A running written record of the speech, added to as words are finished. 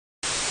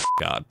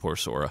God, poor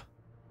Sora.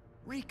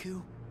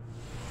 Riku.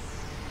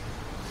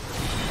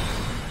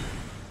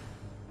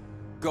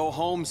 Go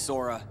home,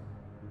 Sora.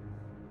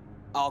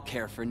 I'll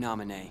care for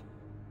Naminé.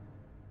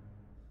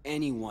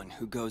 Anyone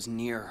who goes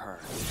near her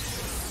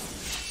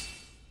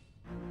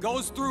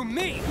goes through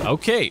me.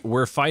 Okay,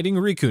 we're fighting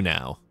Riku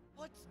now.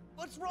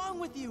 What's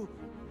wrong with you?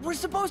 We're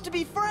supposed to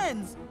be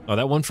friends. Oh,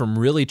 that went from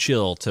really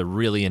chill to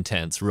really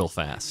intense real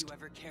fast. Have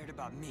you ever cared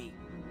about me?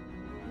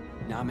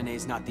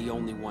 Naminé's not the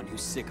only one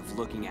who's sick of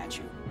looking at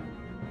you.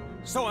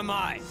 So am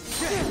I.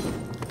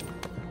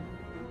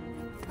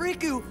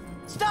 Riku,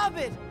 stop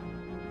it!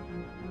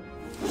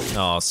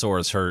 Oh,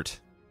 Sora's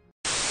hurt.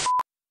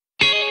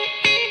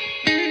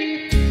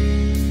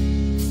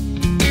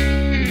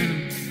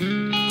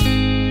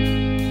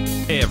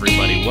 Hey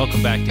everybody,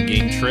 welcome back to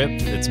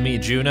Gametrip. It's me,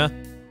 Juna,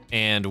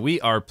 and we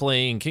are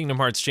playing Kingdom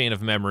Hearts Chain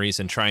of Memories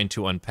and trying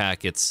to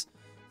unpack its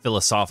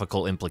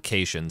philosophical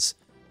implications,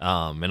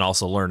 and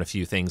also learn a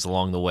few things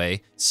along the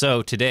way.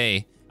 So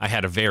today, I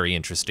had a very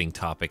interesting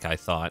topic, I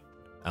thought,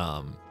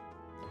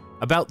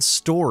 about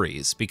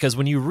stories, because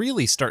when you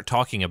really start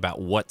talking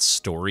about what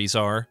stories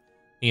are,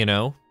 you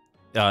know,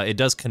 it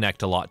does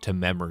connect a lot to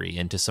memory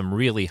and to some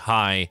really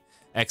high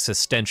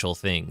existential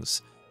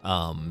things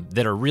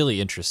that are really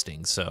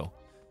interesting. So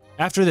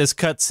after this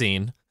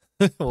cutscene,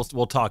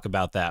 we'll talk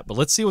about that. But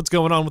let's see what's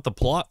going on with the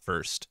plot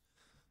first.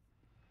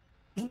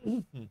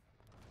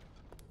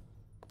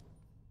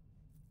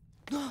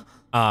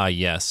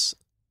 Yes.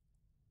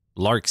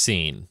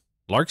 Larxene.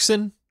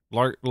 Larxene?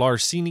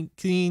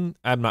 Larxene?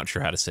 I'm not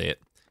sure how to say it.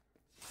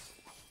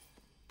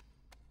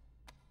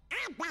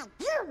 But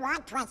you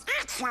want was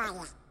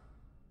actually.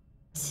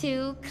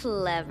 Too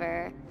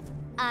clever.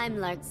 I'm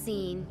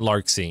Larxene.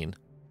 Larxene.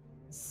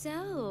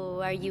 So,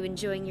 are you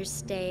enjoying your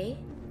stay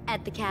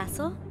at the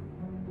castle?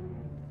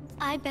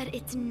 I bet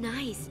it's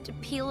nice to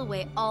peel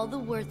away all the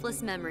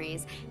worthless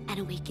memories and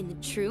awaken the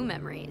true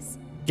memories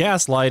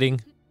Gaslighting.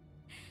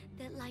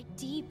 that lie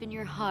deep in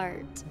your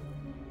heart.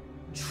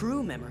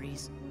 True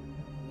memories.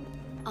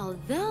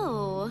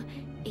 Although,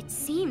 it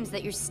seems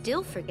that you're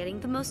still forgetting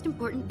the most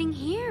important thing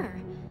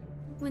here.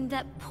 When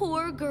that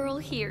poor girl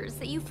hears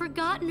that you've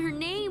forgotten her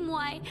name,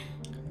 why,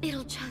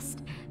 it'll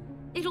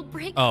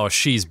break. Oh,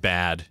 she's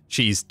bad.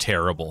 She's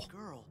terrible.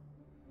 Girl.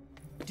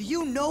 Do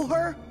you know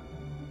her?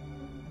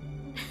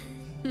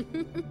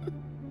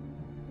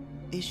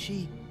 Is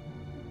she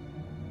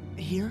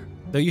here?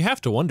 Though you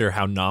have to wonder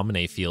how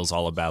Naminé feels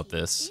all about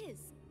this. She is.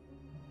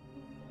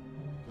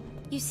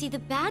 You see, the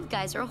bad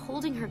guys are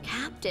holding her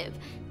captive,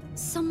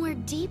 somewhere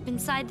deep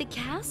inside the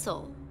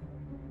castle.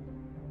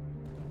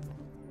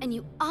 And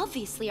you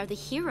obviously are the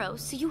hero,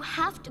 so you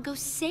have to go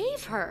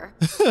save her.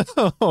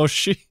 Oh,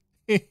 she...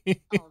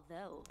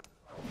 Although...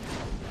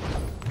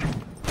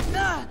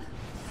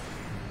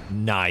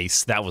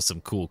 Nice. That was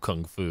some cool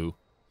kung fu.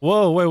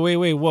 Whoa,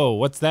 wait, whoa.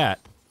 What's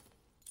that?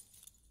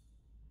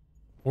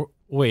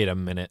 Wait a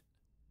minute.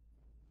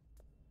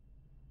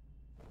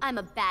 I'm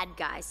a bad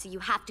guy, so you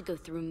have to go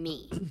through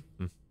me.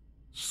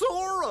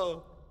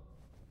 Sora!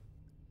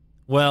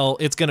 Well,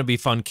 it's gonna be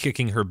fun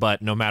kicking her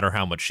butt no matter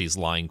how much she's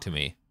lying to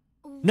me.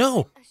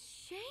 No! A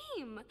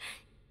shame.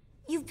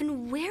 You've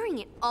been wearing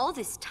it all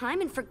this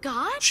time and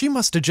forgot? She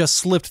must have just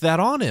slipped that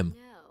on him.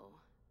 No,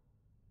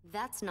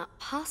 that's not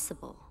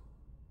possible.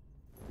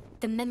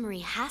 The memory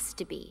has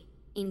to be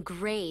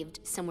engraved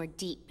somewhere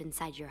deep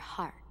inside your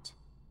heart.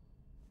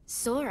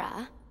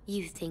 Sora,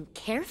 you think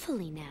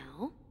carefully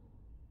now.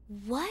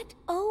 What,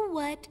 oh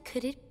what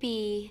could it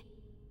be?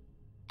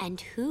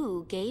 And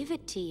who gave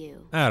it to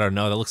you? I don't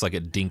know, that looks like a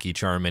dinky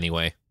charm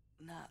anyway.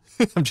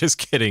 I'm just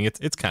kidding,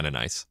 it's kind of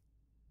nice.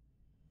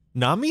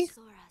 Nami?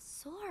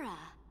 Sora,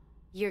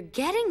 you're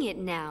getting it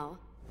now.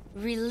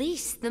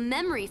 Release the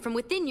memory from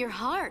within your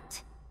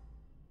heart.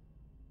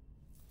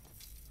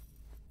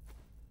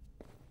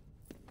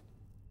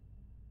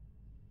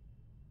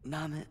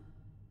 Naminé.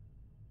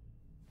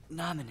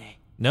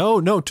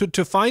 No,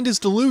 to find is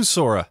to lose,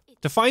 Sora.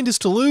 To find is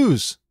to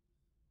lose.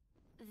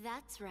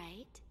 That's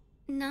right.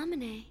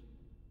 Naminé.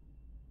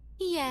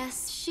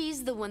 Yes,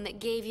 she's the one that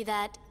gave you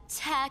that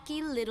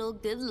tacky little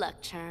good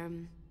luck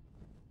charm.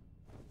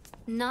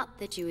 Not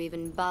that you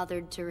even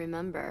bothered to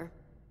remember.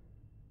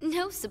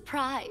 No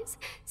surprise,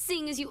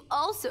 seeing as you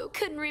also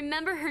couldn't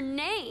remember her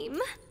name.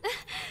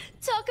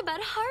 Talk about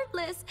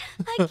heartless.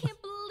 I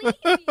can't believe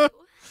you.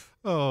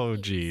 Oh,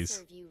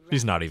 jeez.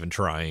 She's not even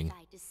trying.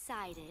 I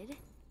decided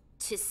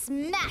to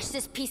smash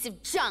this piece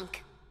of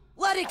junk.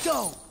 Let it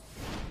go!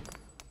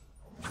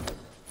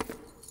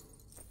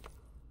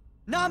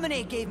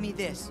 Naminé gave me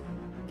this.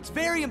 It's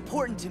very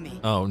important to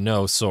me. Oh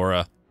no,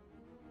 Sora.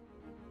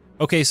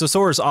 Okay, so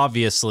Sora's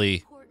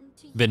obviously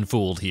been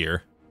fooled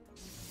here.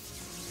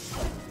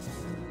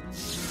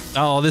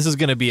 Oh, this is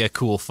gonna be a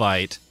cool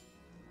fight.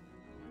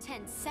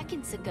 10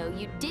 seconds ago,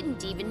 you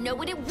didn't even know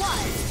what it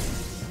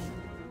was.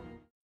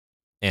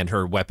 And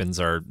her weapons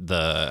are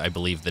I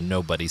believe, the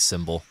nobody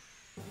symbol.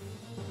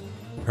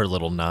 Her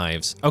little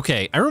knives.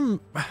 Okay, I don't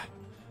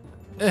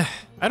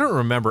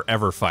remember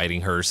ever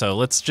fighting her, so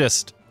let's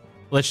just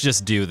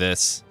do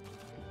this.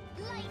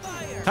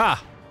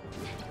 Ha!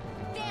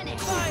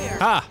 Vanish.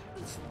 Ha!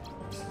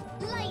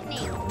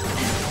 Lightning.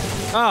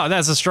 Oh,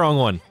 that's a strong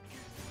one.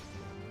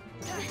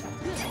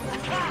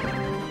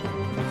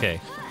 Okay,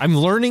 I'm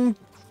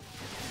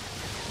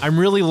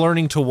really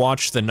learning to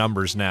watch the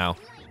numbers now.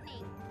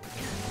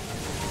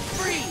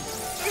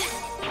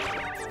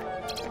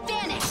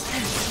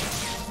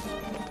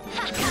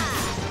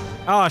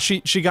 Oh,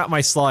 she got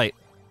my slight.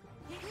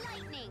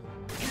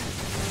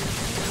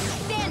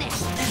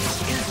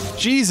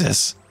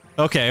 Jesus.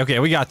 Okay,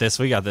 we got this.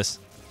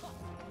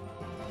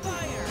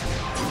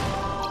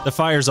 The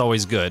fire's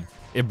always good.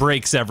 It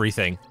breaks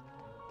everything.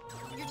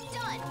 You're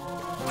done.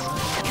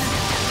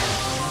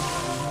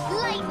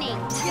 Lightning.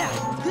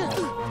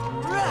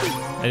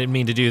 I didn't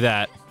mean to do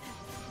that.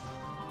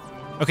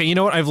 Okay, you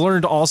know what? I've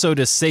learned also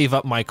to save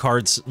up my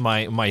cards,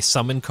 my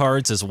summon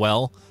cards as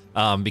well,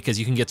 because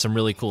you can get some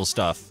really cool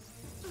stuff.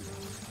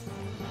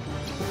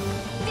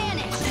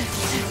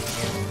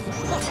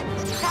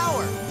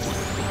 Power.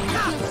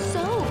 I feel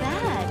so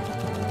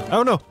bad.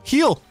 Oh no!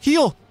 Heal!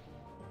 Heal.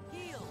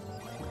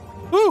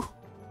 Woo!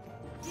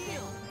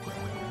 Heal.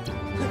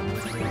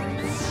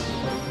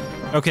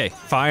 Okay,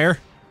 fire.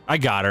 I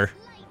got her.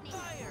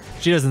 Fire.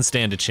 She doesn't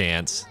stand a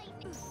chance.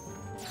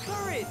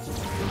 Courage.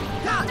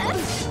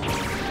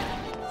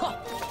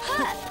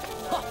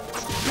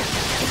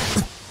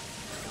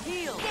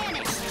 Heal.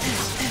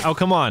 Oh,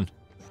 come on.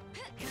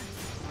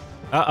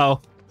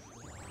 Uh-oh.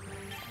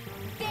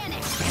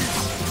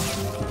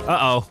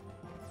 Uh-oh.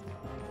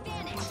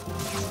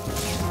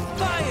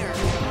 Fire.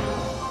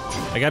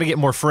 I gotta get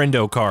more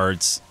friendo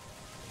cards.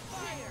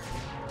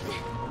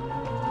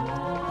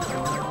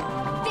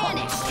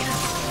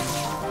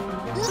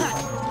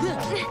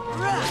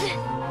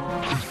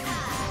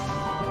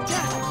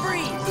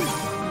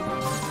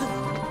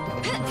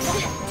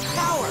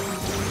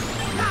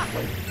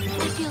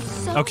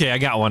 Okay, I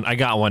got one. I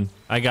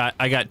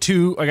got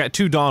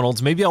two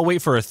Donalds. Maybe I'll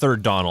wait for a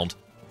third Donald.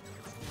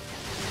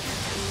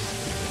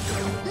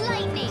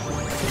 Lightning.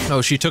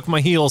 Oh, she took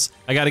my heals.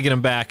 I gotta get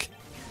him back.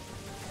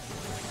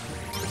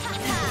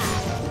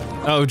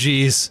 Oh,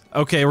 geez.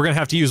 Okay, we're gonna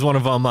have to use one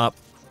of them up.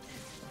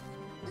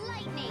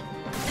 Lightning.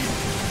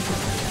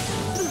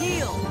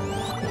 Heal.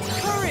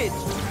 Courage.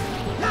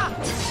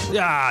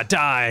 Ah,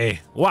 die.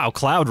 Wow,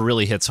 Cloud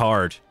really hits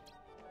hard.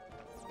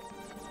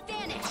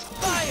 Vanish.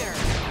 Fire.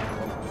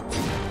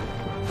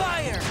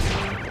 Fire.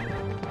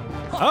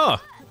 Oh,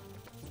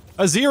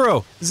 a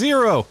 0.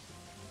 0.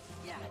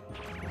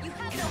 You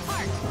have no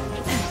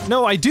heart.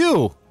 No, I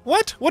do.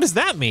 What? What does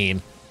that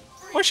mean?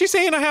 Why's she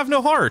saying I have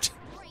no heart?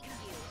 Break you.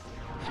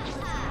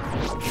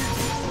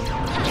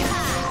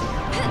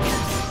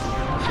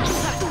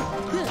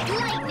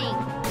 Lightning.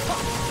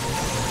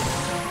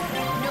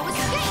 No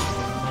escape.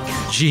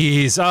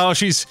 Jeez. Oh,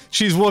 she's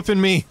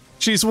whooping me.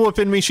 She's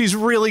whooping me. She's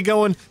really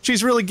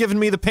giving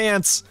me the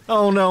pants.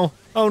 Oh no.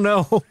 Oh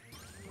no.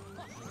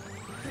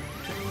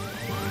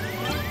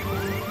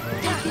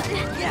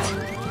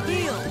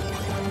 Heal.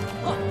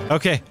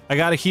 Okay, I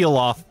gotta heal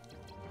off.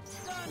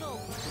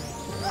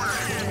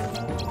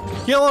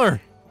 Kill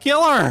her!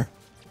 Kill her!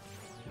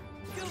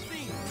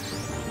 Goofy.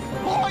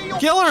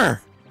 Kill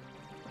her!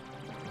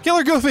 Kill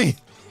her, Goofy!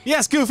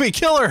 Yes, Goofy,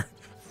 kill her!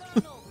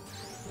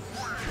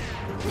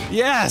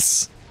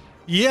 Yes!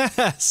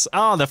 Yes!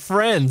 Oh, the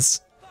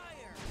friends!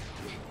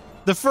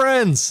 The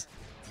friends!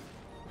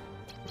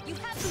 You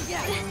have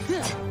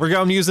to. We're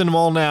going using them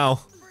all now.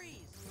 Freeze.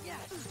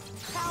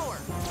 Yes. Power.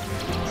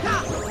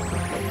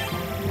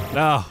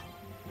 Oh.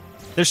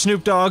 There's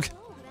Snoop Dogg.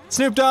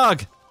 Snoop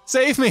Dogg!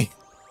 Save me!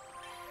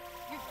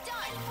 You're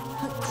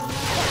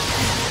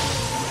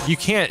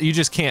done. You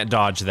just can't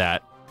dodge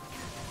that.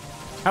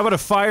 How about a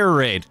fire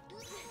raid?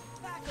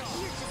 You're just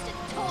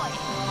a toy.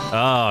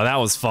 Oh, that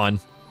was fun.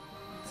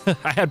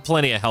 I had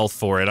plenty of health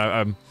for it.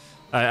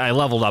 I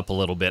leveled up a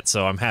little bit,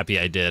 so I'm happy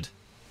I did.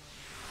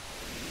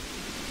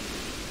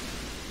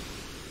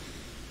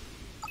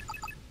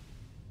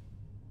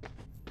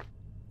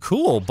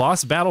 Cool,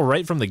 boss battle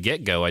right from the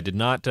get-go. I did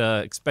not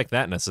expect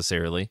that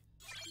necessarily.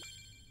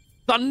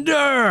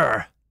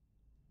 Thunder!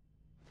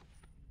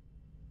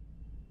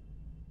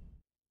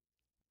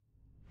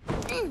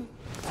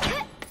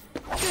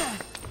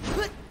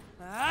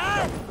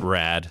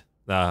 Rad.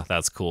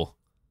 That's cool.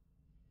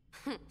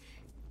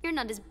 You're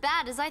not as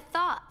bad as I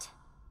thought.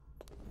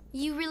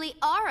 You really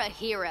are a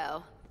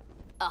hero.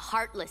 A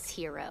heartless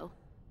hero.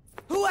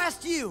 Who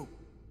asked you?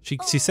 She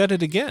said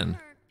it again.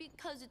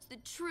 Because it's the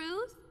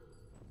truth?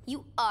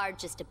 You are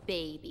just a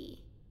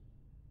baby.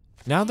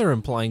 Now they're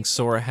implying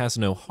Sora has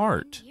no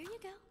heart. Here you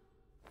go.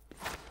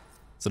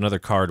 It's another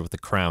card with a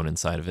crown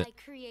inside of it. I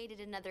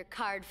created another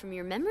card from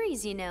your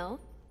memories, you know.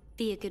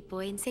 Be a good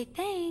boy and say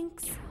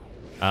thanks.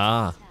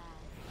 Ah.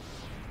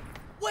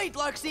 Wait,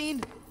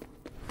 Larxene.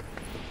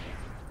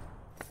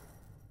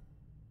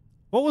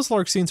 What was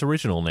Larxene's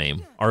original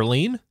name?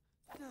 Arlene?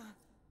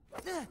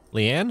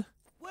 Leanne?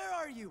 Where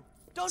are you?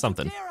 Don't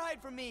Something. you dare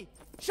hide from me.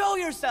 Show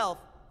yourself.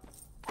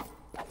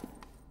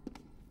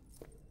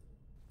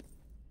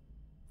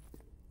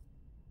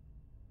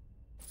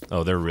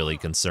 Oh, they're really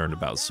concerned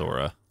about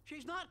Sora.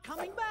 She's not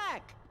coming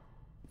back.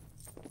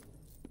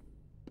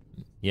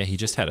 Yeah, he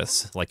just had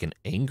like an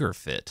anger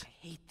fit.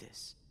 I hate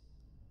this.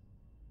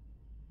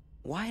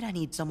 Why'd I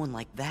need someone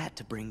like that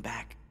to bring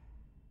back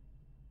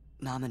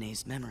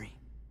Naminé's memory?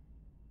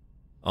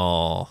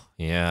 Oh,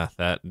 yeah,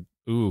 that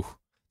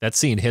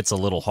scene hits a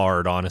little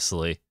hard,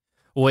 honestly.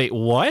 Wait,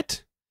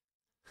 what?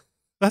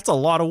 That's a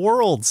lot of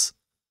worlds.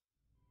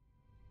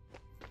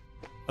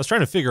 I was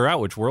trying to figure out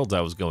which worlds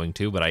I was going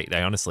to, but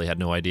I honestly had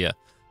no idea.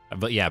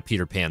 But yeah,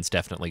 Peter Pan's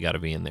definitely got to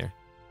be in there.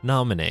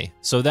 Naminé,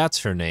 so that's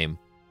her name.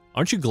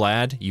 Aren't you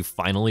glad you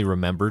finally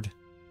remembered?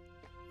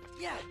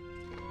 Yeah.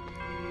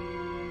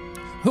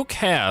 Who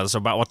cares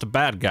about what the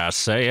bad guys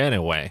say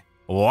anyway?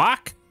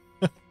 What?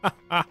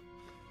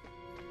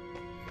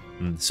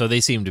 So they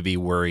seem to be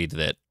worried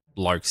that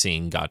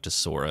Larxene got to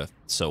Sora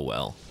so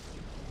well.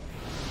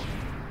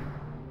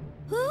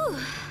 Whew.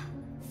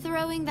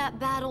 Throwing that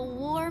battle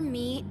wore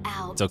me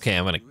out. It's okay,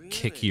 I'm gonna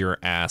kick your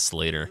ass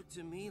later. Looked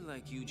to me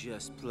like you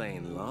just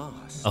plain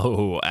lost.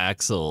 Oh,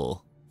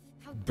 Axel.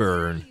 How dare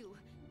Burn. you?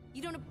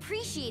 You don't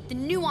appreciate the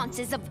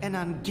nuances of An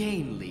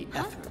ungainly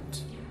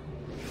effort.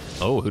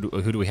 Oh,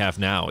 who do we have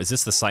now? Is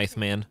this the Scythe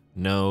Man?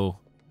 No.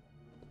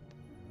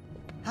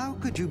 How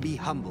could you be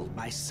humbled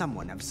by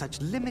someone of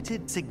such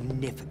limited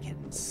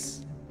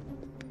significance?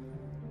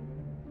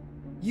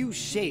 You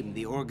shame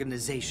the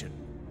organization.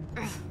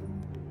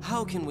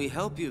 How can we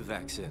help you,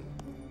 Vexen?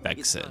 It's not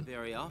Vexen.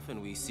 very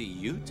often we see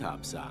you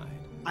topside.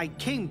 I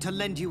came to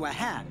lend you a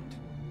hand.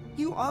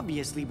 You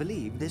obviously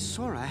believe this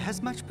Sora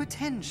has much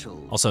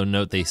potential. Also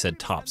note they said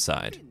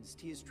topside. Convinced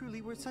he is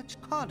truly worth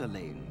such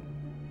coddling.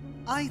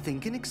 I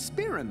think an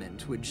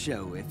experiment would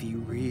show if he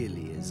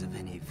really is of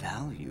any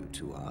value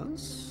to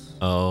us.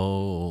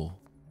 Oh.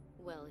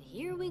 well,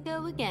 here we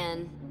go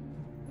again.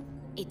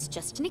 It's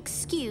just an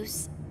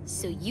excuse,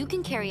 so you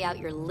can carry out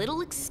your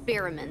little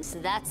experiments,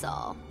 that's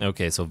all.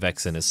 Okay, so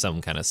Vexen is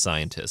some kind of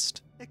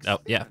scientist. Oh,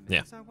 yeah.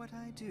 Experiments are what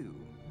I do.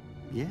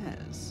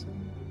 Yes.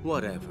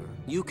 Whatever.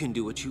 You can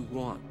do what you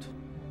want.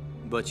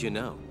 But you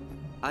know,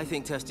 I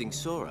think testing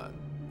Sora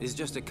is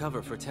just a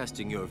cover for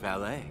testing your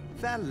valet.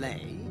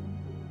 Valet?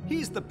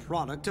 He's the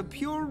product of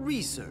pure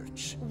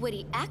research. What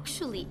he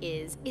actually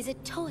is a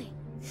toy.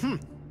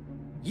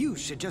 You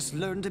should just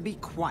learn to be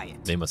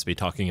quiet. They must be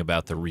talking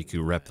about the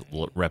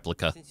Riku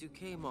replica. Since you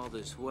came all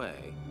this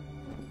way,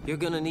 you're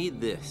gonna need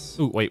this.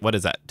 Ooh, wait, what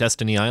is that?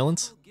 Destiny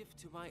Islands? A gift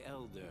to my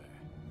elder.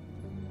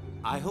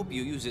 I hope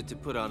you use it to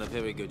put on a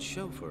very good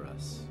show for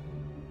us.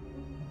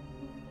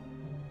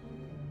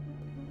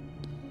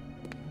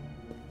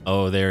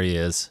 Oh, there he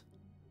is.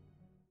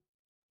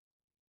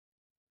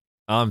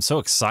 I'm so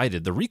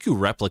excited. The Riku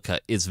replica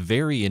is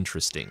very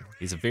interesting.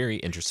 He's very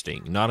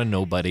interesting. Not a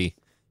nobody,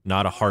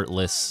 not a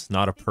heartless,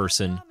 not a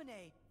person.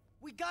 Naminé,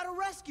 we gotta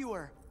rescue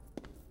her.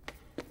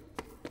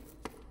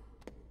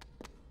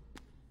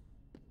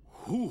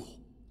 Whew.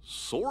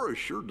 Sora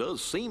sure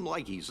does seem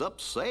like he's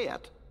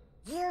upset.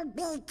 You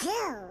be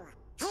too.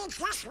 He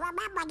just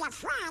remembered a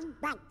friend,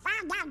 but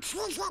found out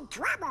she's in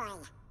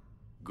trouble.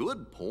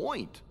 Good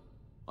point.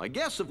 I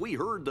guess if we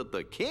heard that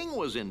the king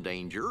was in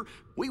danger,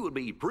 we would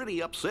be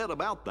pretty upset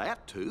about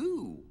that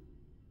too.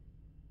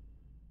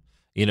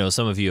 You know,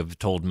 some of you have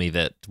told me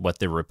that what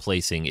they're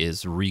replacing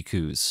is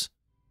Riku's,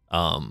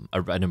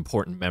 an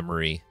important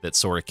memory that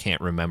Sora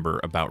can't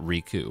remember about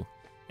Riku.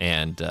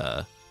 And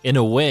in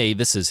a way,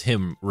 this is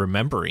him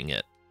remembering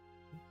it.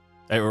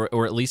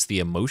 Or at least the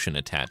emotion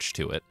attached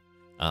to it,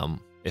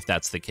 if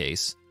that's the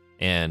case.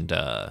 And,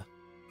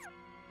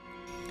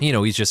 you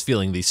know, he's just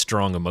feeling these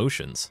strong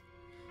emotions.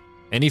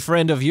 Any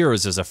friend of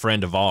yours is a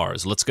friend of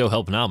ours. Let's go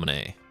help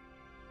Naminé.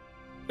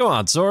 Go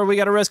on, Sora, we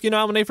gotta rescue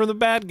Naminé from the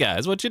bad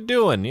guys. What you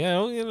doing? You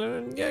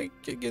know, get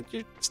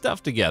your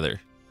stuff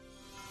together.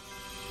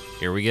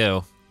 Here we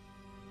go.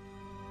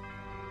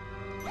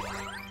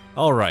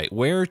 All right,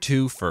 where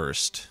to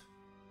first?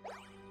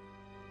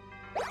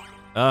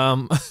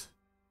 100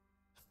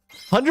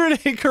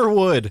 Acre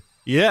Wood.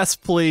 Yes,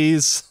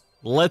 please.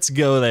 Let's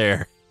go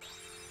there.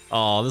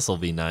 Oh, this'll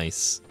be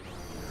nice.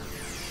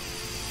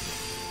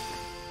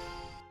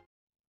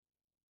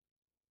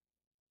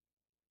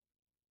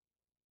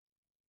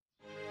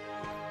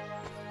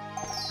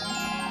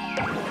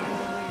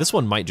 This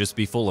one might just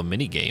be full of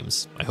mini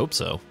games. I hope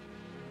so.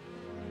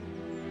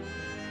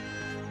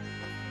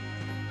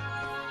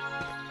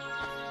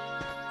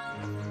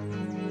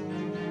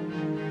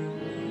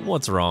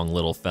 What's wrong,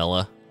 little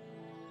fella?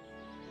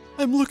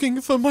 I'm looking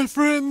for my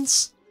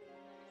friends.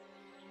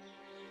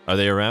 Are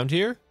they around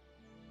here?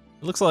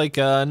 It looks like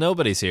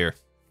nobody's here.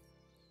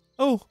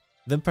 Oh,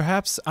 then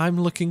perhaps I'm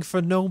looking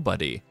for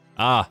nobody.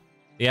 Ah,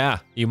 yeah,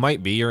 you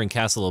might be. You're in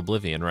Castle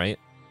Oblivion, right?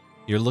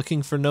 You're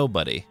looking for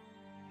nobody.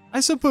 I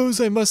suppose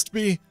I must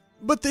be,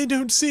 but they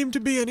don't seem to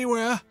be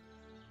anywhere.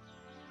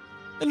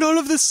 And all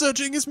of this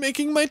searching is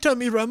making my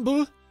tummy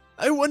rumble.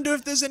 I wonder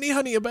if there's any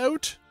honey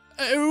about.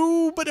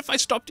 Oh, but if I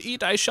stop to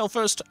eat, I shall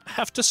first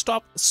have to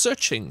stop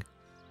searching.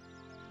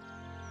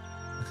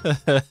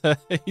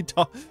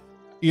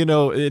 You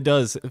know, it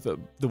does.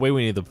 The way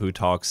Winnie the Pooh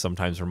talks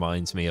sometimes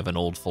reminds me of an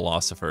old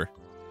philosopher,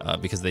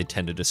 because they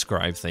tend to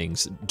describe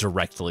things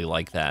directly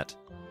like that.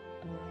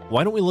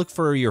 Why don't we look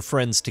for your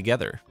friends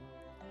together?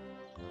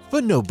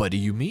 For nobody,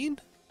 you mean?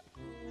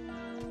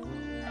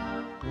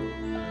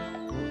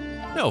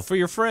 No, for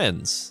your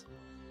friends.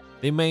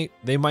 They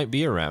might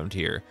be around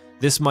here.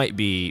 This might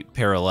be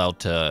parallel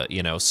to,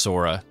 you know,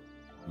 Sora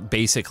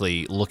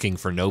basically looking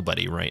for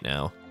nobody right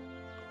now.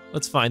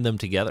 Let's find them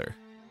together.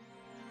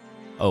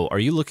 Oh, are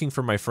you looking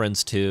for my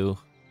friends too?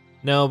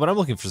 No, but I'm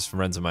looking for some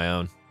friends of my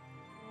own.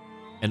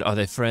 And are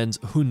they friends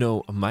who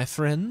know my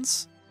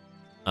friends?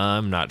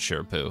 I'm not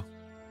sure, Pooh.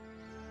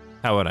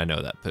 How would I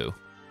know that, Pooh?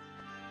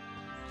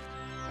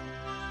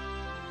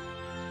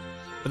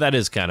 But that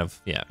is kind of,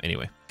 yeah,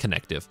 anyway,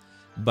 connective.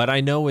 But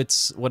I know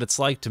it's what it's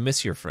like to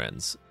miss your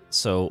friends,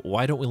 so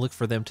why don't we look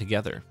for them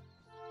together?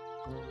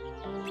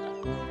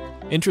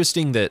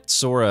 Interesting that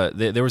Sora,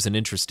 there was an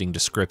interesting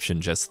description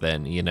just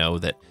then, you know,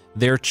 that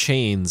their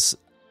chains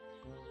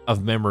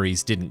of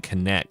memories didn't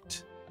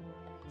connect.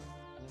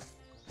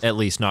 At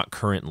least not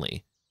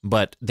currently,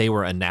 but they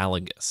were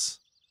analogous,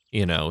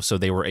 you know, so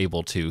they were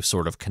able to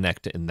sort of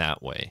connect in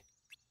that way.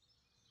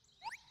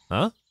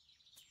 Huh?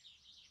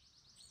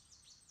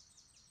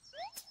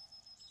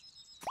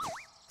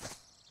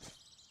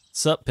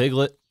 Sup,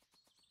 Piglet?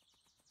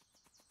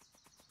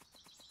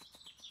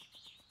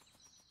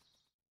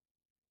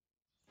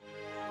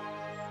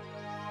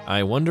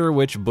 I wonder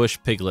which bush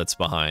Piglet's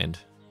behind.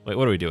 Wait,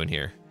 what are we doing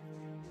here?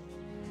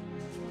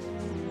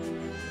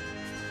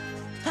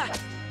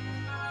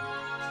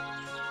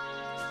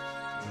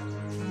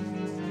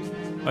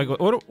 Like,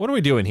 what are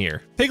we doing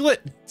here? Piglet,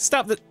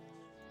 stop the...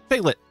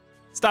 Piglet,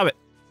 stop it.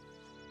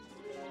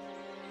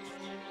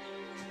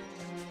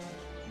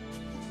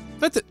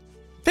 That's it.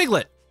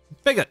 Piglet,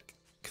 Piglet,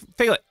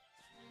 Piglet,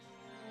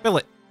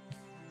 Piglet.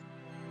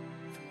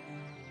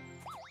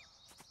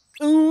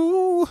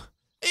 Ooh,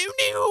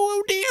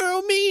 oh dear,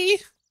 oh me.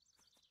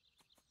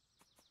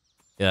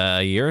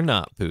 You're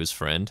not Pooh's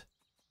friend.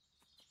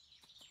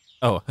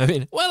 Oh, I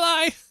mean, well,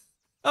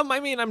 I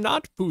mean, I'm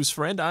not Pooh's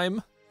friend.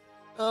 I'm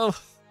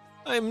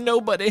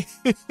nobody.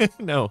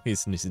 No,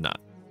 he's not.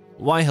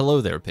 Why,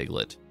 hello there,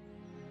 Piglet.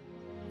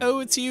 Oh,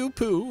 it's you,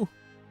 Pooh.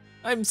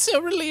 I'm so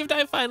relieved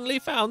I finally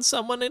found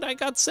someone, and I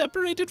got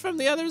separated from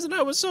the others, and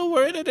I was so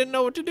worried I didn't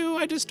know what to do.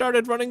 I just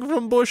started running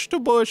from bush to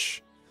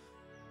bush.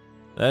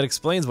 That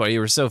explains why you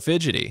were so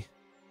fidgety.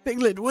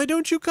 Piglet, why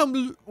don't you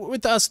come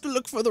with us to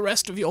look for the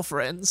rest of your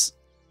friends?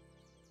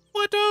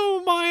 What?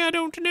 Oh my, I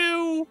don't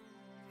know.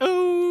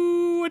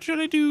 Oh, what should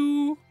I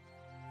do?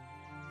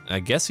 I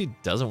guess he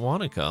doesn't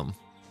want to come.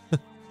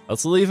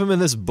 Let's leave him in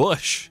this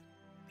bush.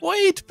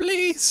 Wait,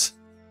 please.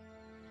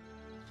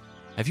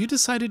 Have you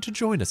decided to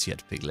join us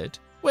yet, Piglet?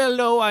 Well,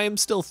 no, I am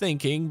still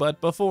thinking,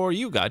 but before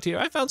you got here,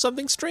 I found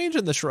something strange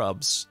in the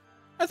shrubs.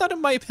 I thought it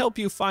might help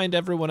you find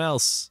everyone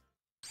else.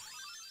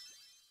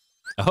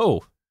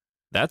 Oh,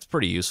 that's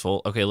pretty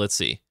useful. Okay, let's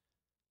see.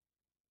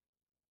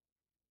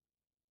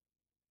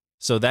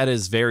 So that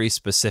is very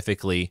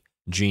specifically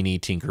Genie,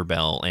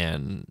 Tinkerbell,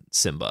 and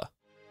Simba,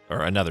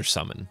 or another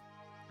summon.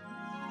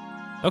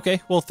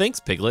 Okay, well, thanks,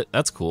 Piglet.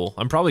 That's cool.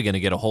 I'm probably going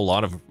to get a whole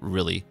lot of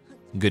really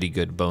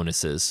goody-good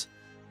bonuses.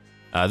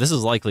 This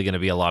is likely going to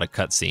be a lot of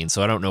cutscenes,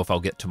 so I don't know if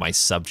I'll get to my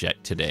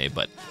subject today,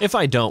 but if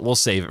I don't, we'll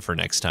save it for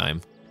next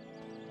time.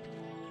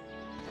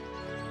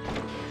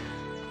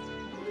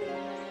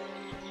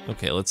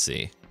 Okay, let's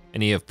see.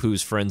 Any of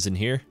Pooh's friends in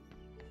here?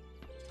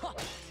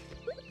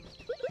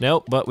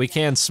 Nope, but we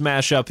can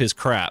smash up his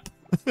crap.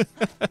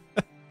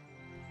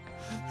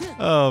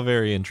 Oh,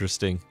 very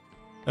interesting.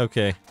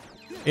 Okay.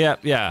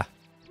 Yeah.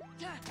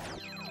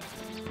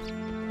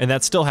 And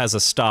that still has a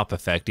stop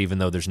effect, even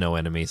though there's no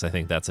enemies. I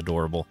think that's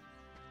adorable.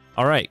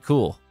 All right,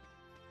 cool.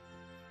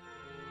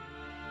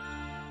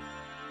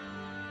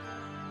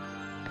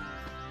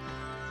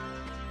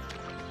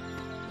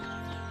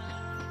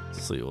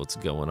 Let's see what's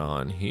going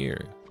on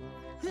here.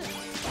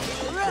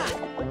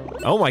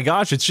 Oh my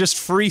gosh, it's just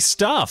free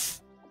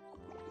stuff.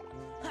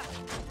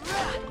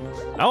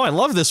 Oh, I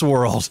love this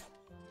world.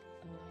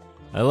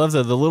 I love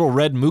the little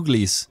red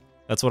mooglies.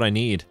 That's what I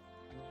need.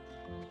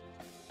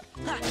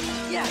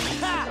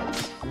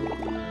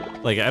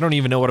 Like, I don't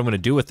even know what I'm gonna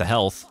do with the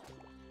health.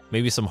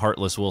 Maybe some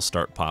Heartless will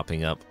start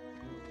popping up.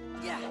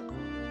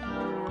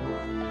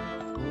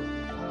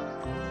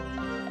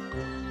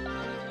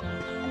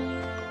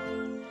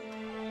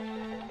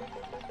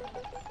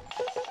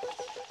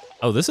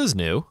 Oh, this is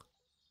new.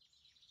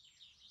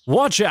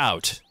 Watch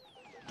out!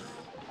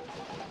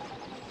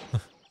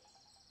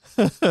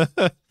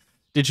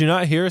 Did you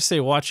not hear us say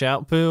watch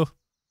out, Pooh?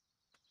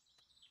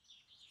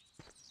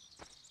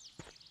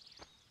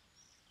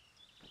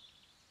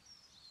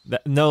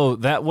 No,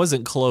 that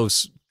wasn't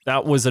close.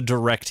 That was a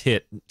direct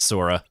hit,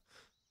 Sora.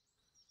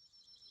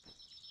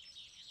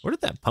 Where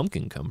did that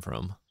pumpkin come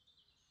from?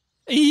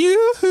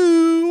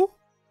 Yoo-hoo!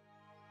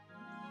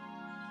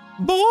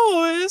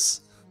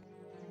 Boys!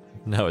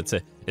 No,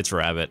 it's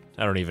Rabbit.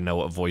 I don't even know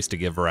what voice to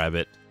give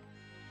Rabbit.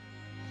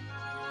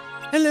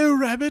 Hello,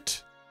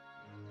 Rabbit.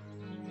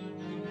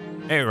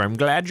 Oh, I'm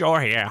glad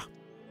you're here.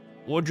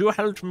 Would you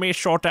help me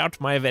sort out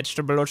my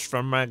vegetables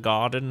from my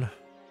garden?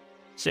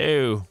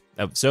 So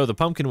the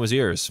pumpkin was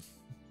yours.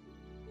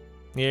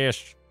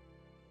 Yes.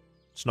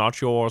 It's not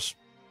yours.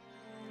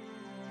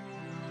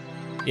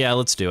 Yeah,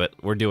 let's do it.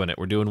 We're doing it.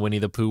 We're doing Winnie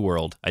the Pooh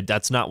world.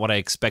 That's not what I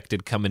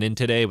expected coming in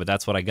today, but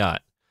that's what I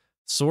got.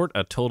 Sort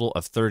a total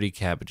of 30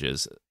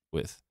 cabbages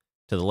with,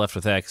 to the left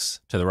with X,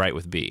 to the right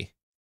with B.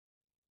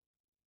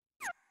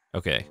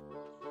 Okay.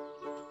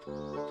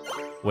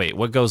 Wait,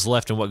 what goes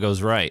left and what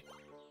goes right?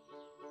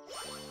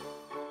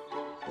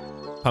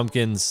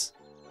 Pumpkins.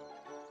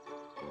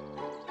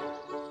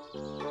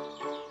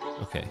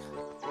 Okay.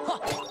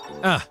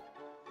 Ah.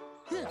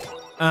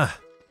 Ah.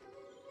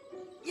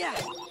 Yeah.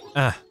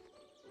 Ah.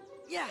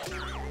 Yeah.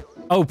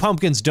 Oh,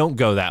 pumpkins don't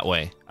go that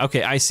way.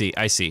 Okay, I see,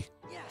 I see.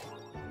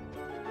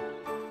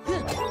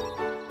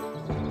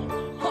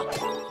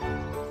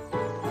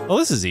 Well,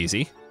 this is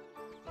easy.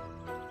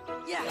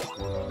 Yeah.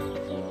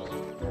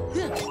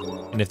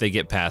 And if they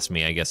get past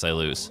me, I guess I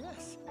lose.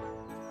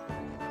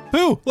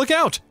 Pooh, look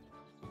out!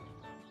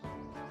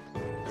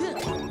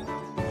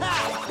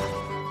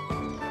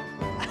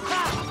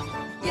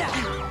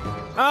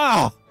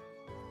 Oh!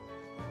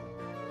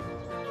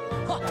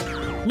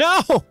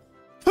 No!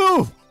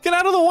 Pooh! Get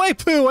out of the way,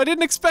 Pooh! I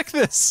didn't expect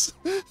this!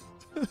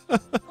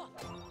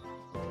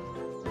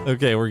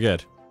 Okay, we're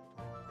good.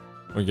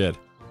 We're good.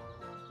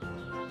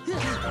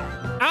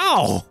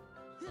 Ow!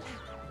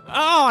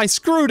 Oh, I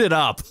screwed it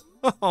up!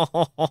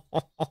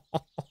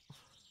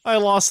 I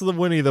lost the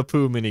Winnie the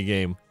Pooh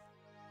minigame.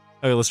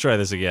 Okay, let's try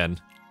this again.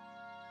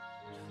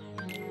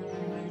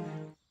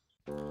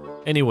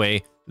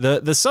 Anyway,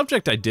 the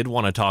subject I did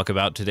want to talk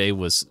about today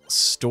was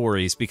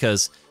stories,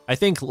 because I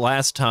think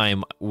last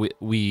time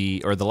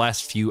we or the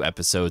last few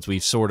episodes,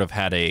 we've sort of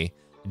had a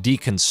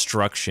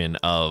deconstruction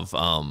of,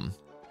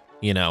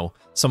 you know,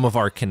 some of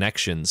our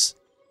connections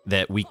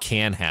that we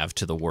can have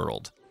to the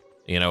world,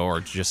 you know,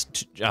 or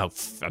just, oh,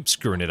 I'm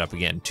screwing it up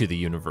again, to the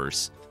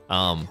universe.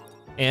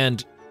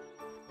 And,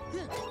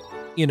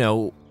 you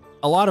know,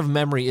 a lot of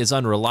memory is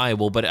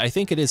unreliable, but I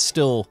think it is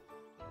still,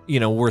 you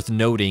know, worth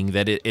noting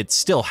that it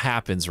still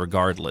happens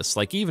regardless.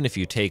 Like, even if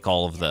you take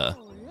all of the,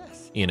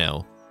 you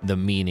know, the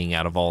meaning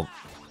out of all,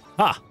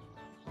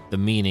 the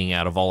meaning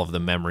out of all of the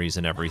memories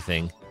and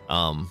everything.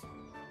 Oh,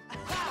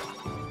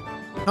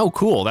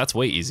 cool, that's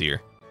way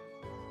easier.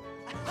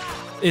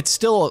 It's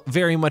still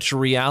very much a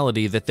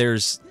reality that there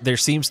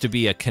seems to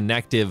be a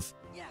connective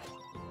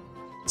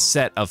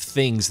set of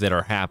things that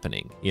are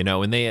happening, you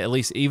know, and they at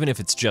least, even if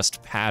it's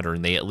just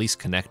pattern, they at least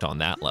connect on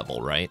that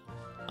level, right?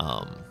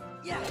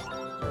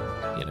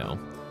 You know,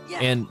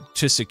 and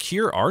to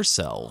secure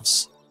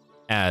ourselves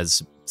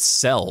as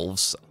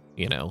selves,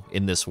 you know,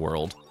 in this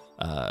world,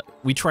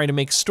 we try to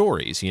make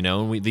stories, you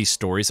know, and these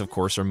stories, of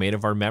course, are made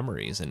of our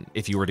memories. And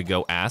if you were to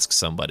go ask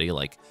somebody,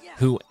 like,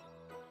 who,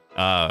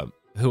 I'm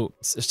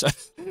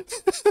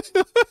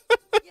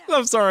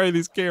sorry,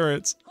 these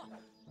carrots.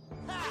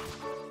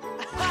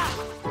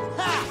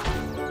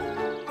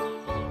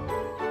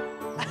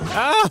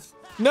 Ah,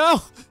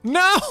 no,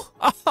 no,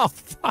 oh,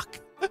 fuck.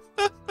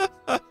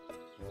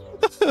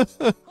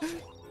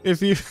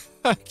 If you,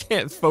 I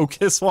can't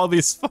focus while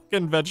these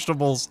fucking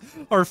vegetables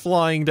are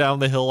flying down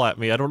the hill at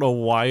me. I don't know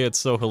why it's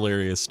so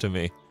hilarious to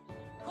me.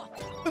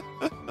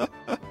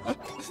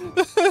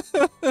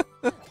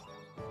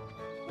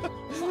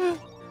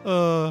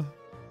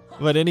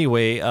 But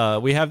anyway,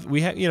 we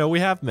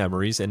have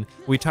memories, and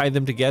we tie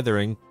them together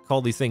and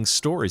call these things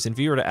stories. And if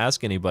you were to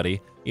ask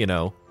anybody, you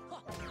know,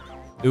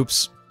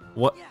 oops,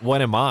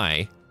 what am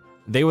I?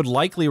 They would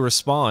likely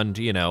respond,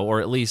 you know,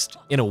 or at least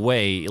in a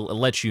way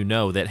let you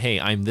know that, hey,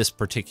 I'm this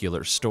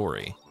particular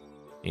story,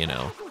 you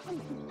know.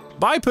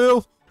 Bye,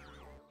 Pooh!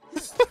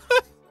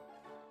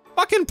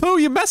 Fucking Pooh,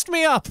 you messed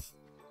me up!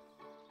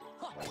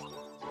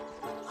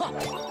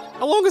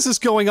 How long is this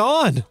going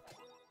on?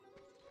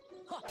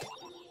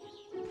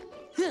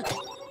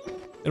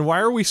 And why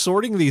are we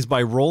sorting these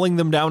by rolling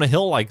them down a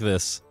hill like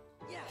this?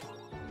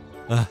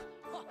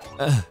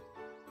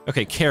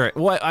 Okay, carrot.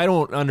 What? I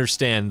don't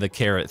understand the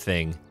carrot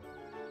thing.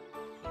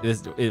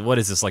 What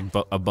is this, like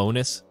a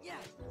bonus?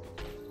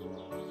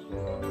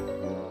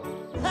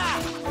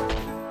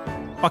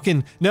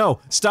 Fucking, no,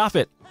 stop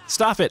it,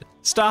 stop it,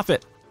 stop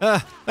it.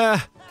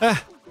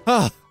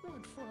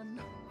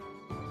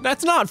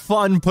 That's not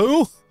fun,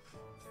 Pooh.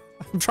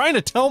 I'm trying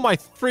to tell my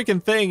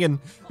freaking thing and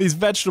these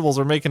vegetables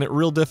are making it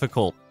real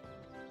difficult.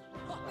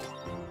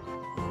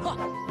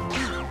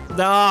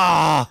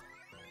 Ah!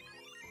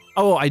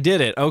 Oh, I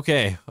did it,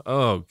 okay.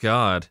 Oh,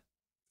 God.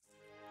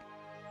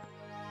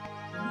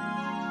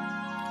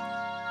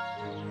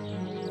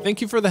 Thank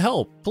you for the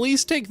help.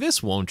 Please take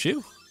this, won't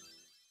you?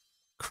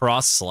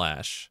 Cross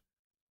slash.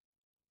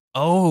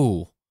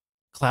 Oh,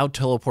 Cloud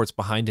teleports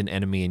behind an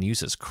enemy and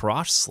uses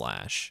cross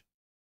slash.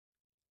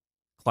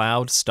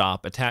 Cloud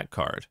stop attack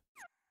card.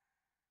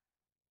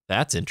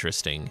 That's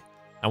interesting.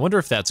 I wonder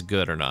if that's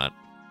good or not.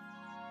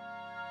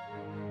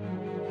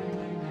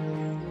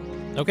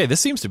 Okay,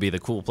 this seems to be the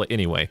cool place.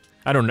 Anyway,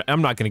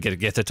 I'm not gonna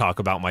get to talk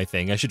about my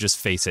thing. I should just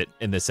face it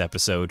in this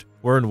episode.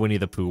 We're in Winnie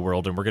the Pooh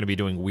world, and we're gonna be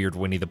doing weird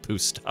Winnie the Pooh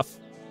stuff.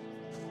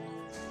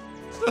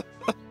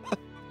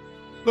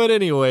 But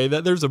anyway,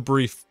 there's a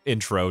brief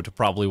intro to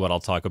probably what I'll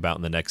talk about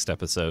in the next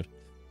episode.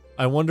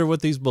 I wonder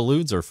what these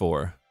balloons are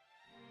for.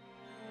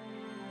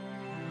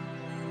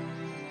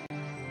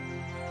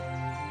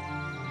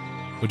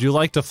 Would you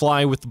like to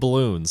fly with the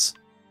balloons?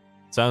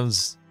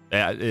 Sounds,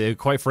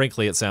 quite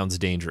frankly, it sounds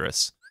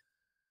dangerous.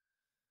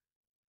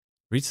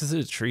 Reach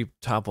the tree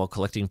top while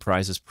collecting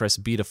prizes. Press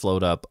B to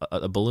float up.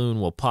 A balloon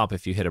will pop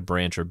if you hit a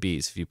branch or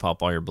B's. If you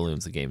pop all your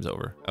balloons, the game's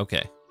over.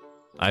 Okay.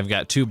 I've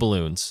got 2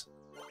 balloons.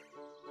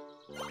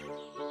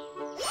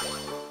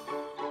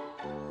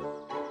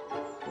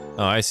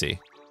 Oh, I see.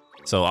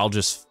 So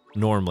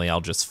normally I'll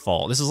just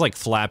fall. This is like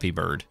Flappy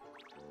Bird.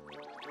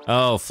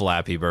 Oh,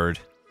 Flappy Bird.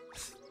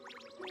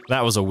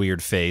 That was a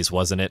weird phase,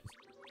 wasn't it?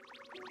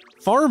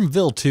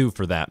 Farmville 2,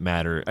 for that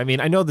matter. I mean,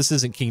 I know this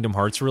isn't Kingdom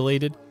Hearts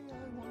related.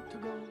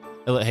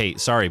 Hey,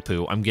 sorry,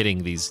 Pooh. I'm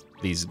getting these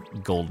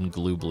golden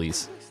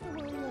glooblies.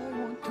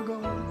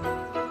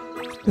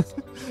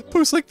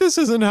 Pooh's like, this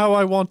isn't how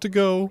I want to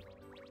go.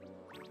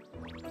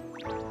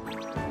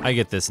 I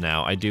get this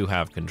now. I do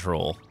have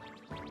control.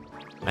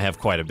 I have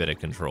quite a bit of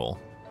control.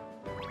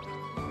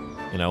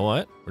 You know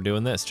what? We're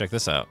doing this. Check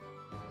this out.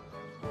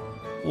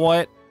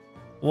 What?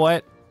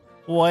 What?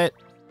 What?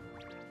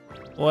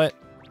 What?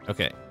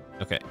 Okay.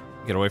 Okay.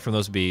 Get away from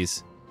those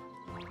bees.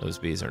 Those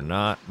bees are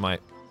not my...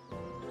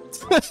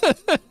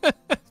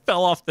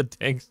 Fell off the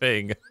dang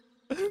thing.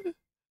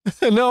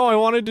 No, I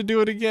wanted to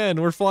do it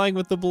again. We're flying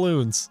with the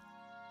balloons.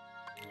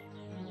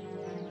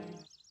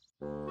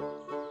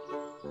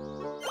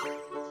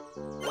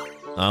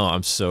 Oh,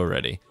 I'm so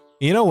ready.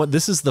 You know what?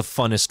 This is the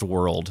funnest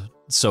world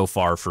so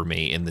far for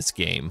me in this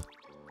game.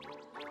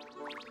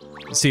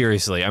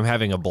 Seriously, I'm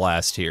having a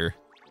blast here.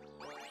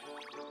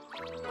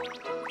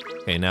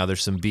 Okay, now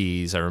there's some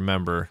bees, I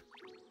remember.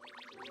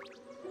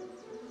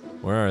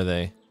 Where are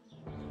they?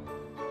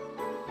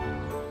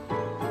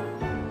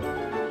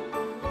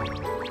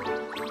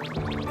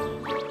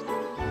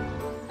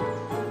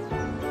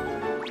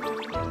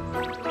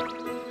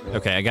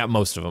 Okay, I got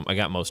most of them. I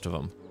got most of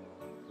them.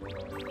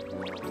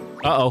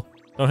 Uh-oh.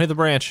 Don't hit the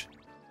branch.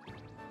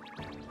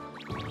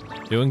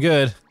 Doing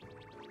good.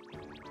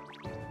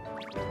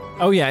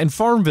 Oh yeah, and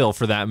Farmville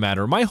for that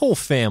matter. My whole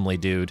family,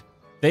 dude.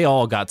 They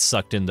all got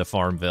sucked into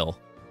Farmville.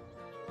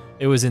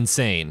 It was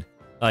insane.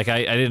 Like,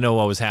 I didn't know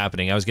what was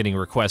happening. I was getting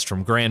requests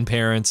from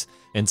grandparents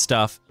and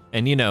stuff.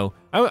 And, you know,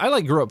 I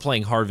like grew up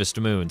playing Harvest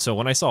Moon. So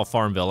when I saw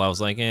Farmville, I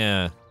was like,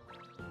 eh.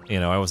 You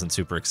know, I wasn't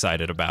super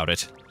excited about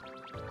it.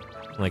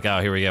 Like,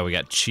 oh, here we go. We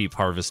got cheap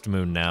Harvest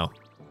Moon now.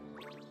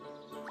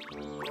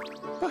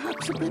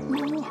 Perhaps a bit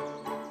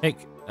more. Hey,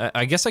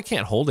 I guess I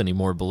can't hold any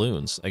more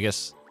balloons. I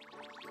guess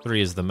 3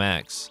 is the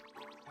max.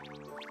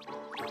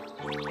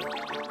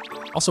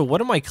 Also,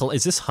 what am I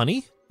is this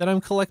honey that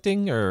I'm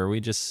collecting, or are we're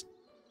just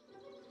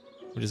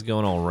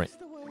going all right?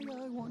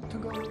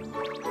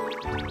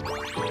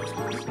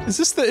 Is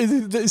this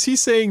is he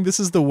saying this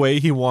is the way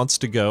he wants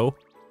to go?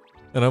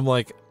 And I'm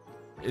like,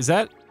 is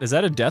that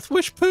a death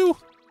wish, Pooh?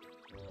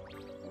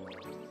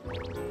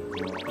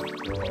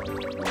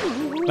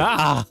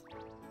 Ah!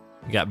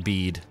 We got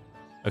bead.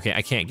 Okay,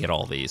 I can't get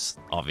all these,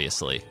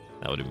 obviously.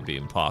 That would be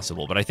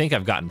impossible, but I think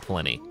I've gotten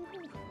plenty.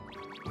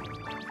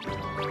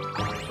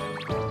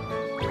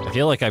 I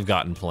feel like I've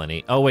gotten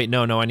plenty. Oh wait,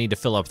 no, I need to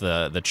fill up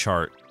the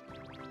chart.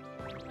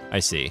 I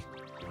see.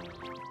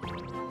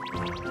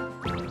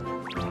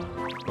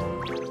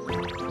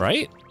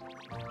 Right?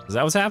 Is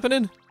that what's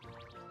happening?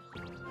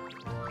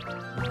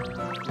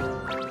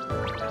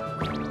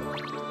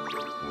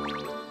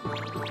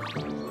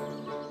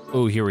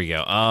 Oh, here we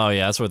go. Oh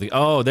yeah, that's where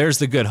oh, there's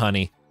the good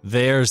honey.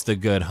 There's the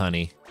good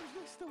honey. Is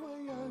this the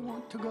way I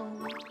want to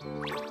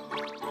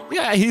go?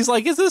 Yeah, he's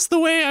like, is this the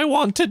way I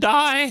want to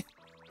die?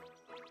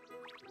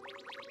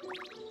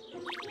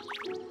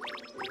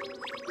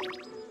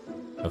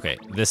 Okay,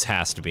 this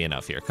has to be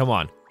enough here. Come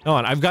on. Come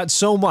on, I've got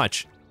so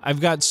much. I've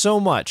got so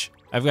much.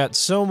 I've got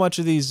so much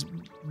of these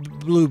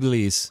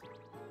blueberries.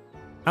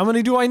 How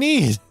many do I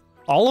need?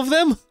 All of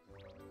them?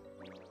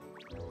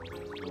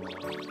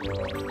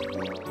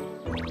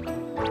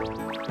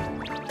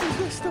 Is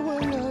this the way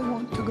I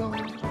want to go?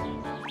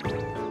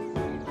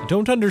 I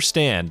don't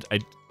understand.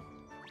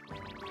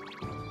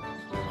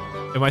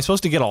 Am I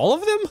supposed to get all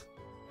of them?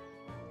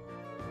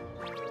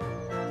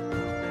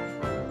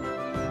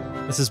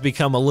 This has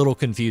become a little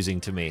confusing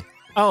to me.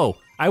 Oh,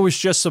 I was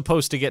just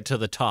supposed to get to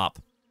the top.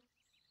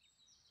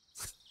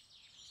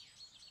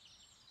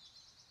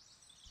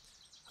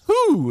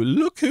 Ooh,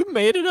 look who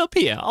made it up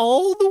here,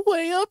 all the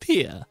way up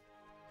here.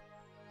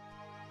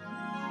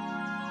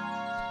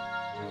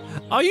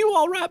 Are you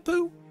all right,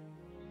 Pooh?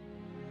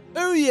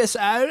 Oh yes,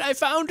 I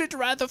found it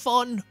rather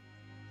fun.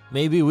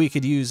 Maybe we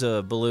could use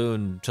a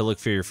balloon to look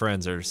for your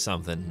friends or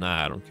something.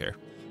 Nah, I don't care.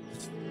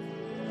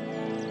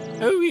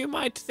 Oh, you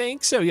might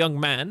think so, young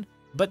man,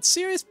 but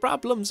serious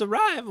problems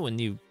arrive when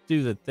you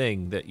do the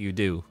thing that you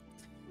do.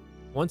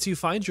 Once you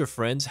find your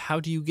friends, how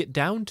do you get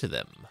down to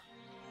them?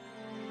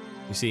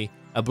 You see,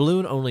 a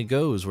balloon only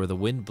goes where the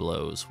wind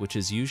blows, which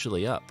is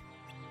usually up.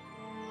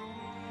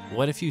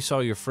 What if you saw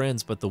your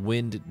friends, but the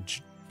wind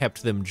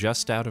kept them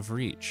just out of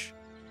reach?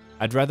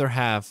 I'd rather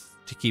have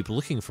to keep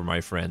looking for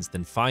my friends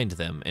than find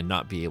them and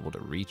not be able to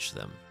reach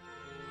them.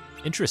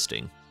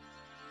 Interesting.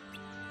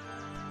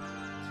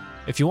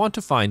 If you want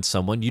to find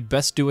someone, you'd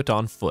best do it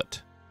on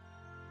foot.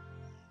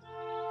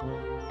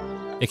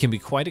 It can be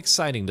quite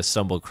exciting to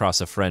stumble across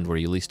a friend where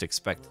you least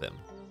expect them.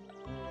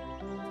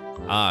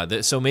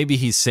 So maybe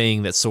he's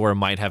saying that Sora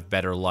might have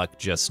better luck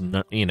just,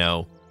 you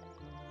know,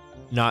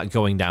 not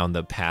going down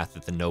the path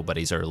that the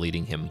nobodies are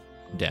leading him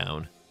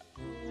down.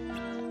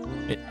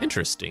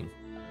 Interesting.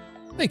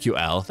 Thank you,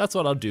 Al. That's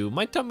what I'll do.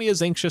 My tummy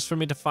is anxious for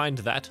me to find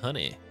that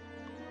honey.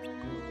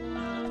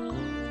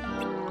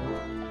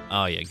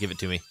 Oh yeah, give it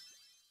to me.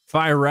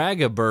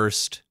 Firaga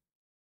Burst.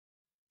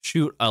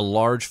 Shoot a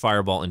large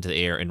fireball into the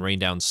air and rain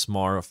down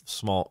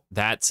small.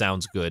 That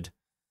sounds good.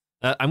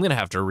 I'm gonna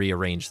have to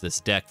rearrange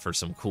this deck for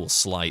some cool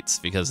slights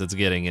because it's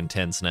getting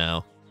intense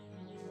now.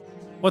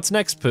 What's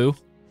next, Pooh?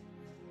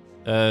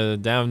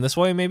 Down this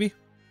way, maybe?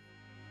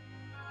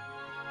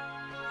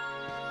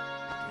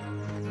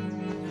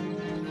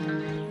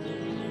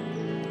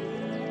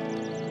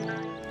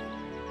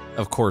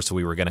 Of course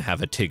we were gonna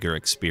have a Tigger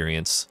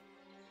experience.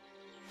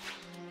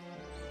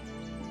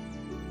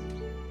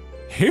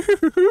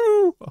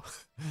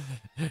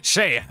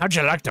 Say, how'd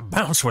you like to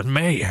bounce with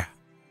me?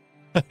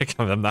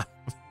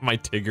 My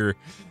Tigger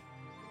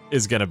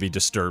is gonna be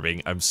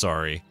disturbing, I'm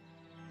sorry.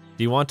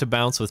 Do you want to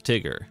bounce with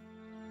Tigger?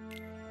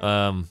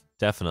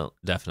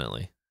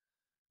 Definitely.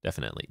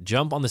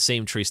 Jump on the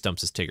same tree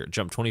stumps as Tigger.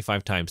 Jump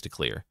 25 times to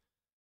clear.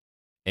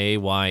 A,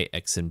 Y,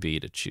 X, and B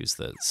to choose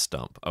the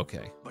stump.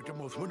 Okay. But the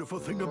most wonderful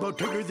thing about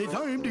Tigger is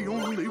I'm the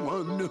only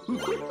one.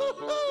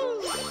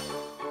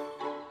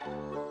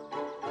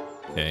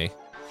 Okay.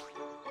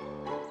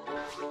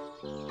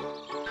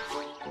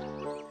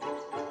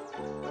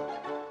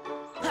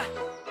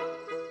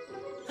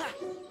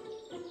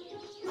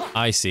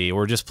 I see.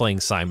 We're just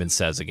playing Simon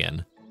Says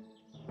again.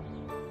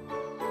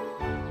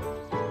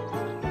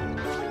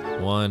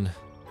 One.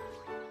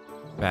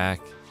 Back.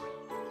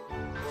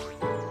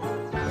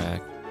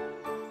 Back.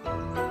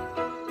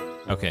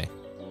 Okay.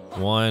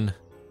 One.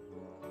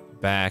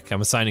 Back.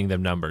 I'm assigning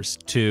them numbers.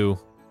 2.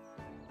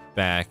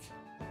 Back.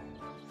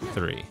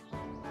 3.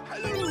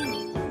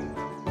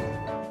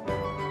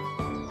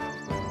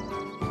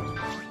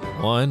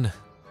 One.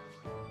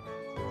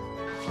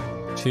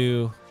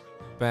 2.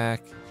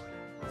 Back.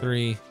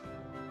 3.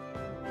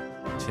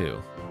 2.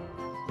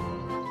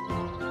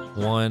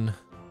 1.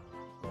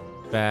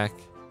 Back.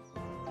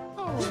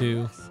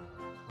 2.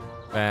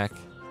 Back.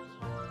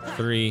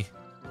 3.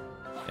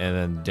 And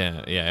then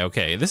down. Yeah,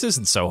 okay. This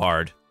isn't so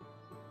hard.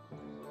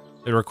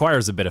 It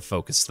requires a bit of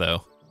focus,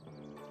 though.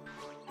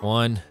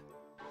 1.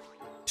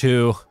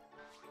 2.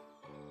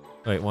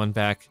 Wait, 1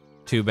 back.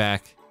 2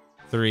 back.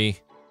 3.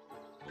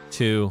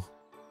 2.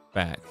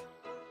 Back.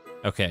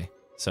 Okay,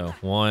 so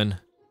 1.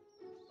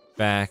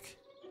 Back.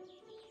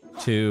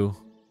 2.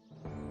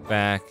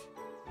 Back.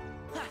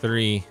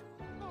 3.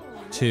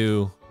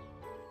 2.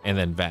 And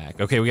then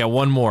back. Okay, we got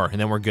one more, and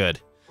then we're good.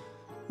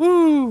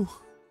 Woo!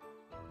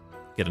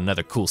 Get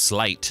another cool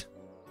slight.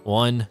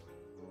 1.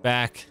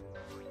 Back.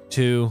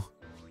 2.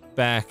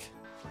 Back.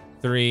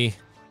 3.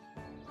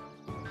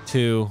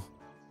 2.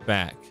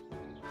 Back.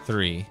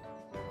 3.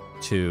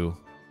 2.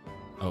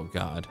 Oh,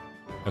 God.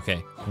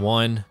 Okay,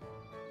 1.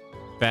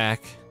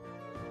 Back.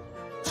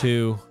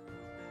 2.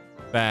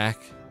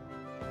 Back.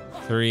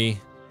 3.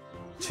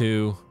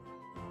 2.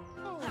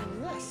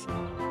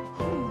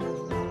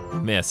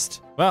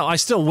 Missed. Well, I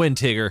still win,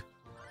 Tigger.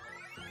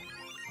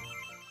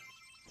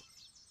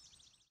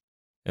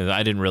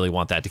 I didn't really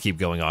want that to keep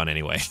going on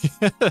anyway.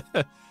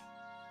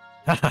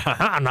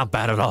 Not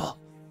bad at all.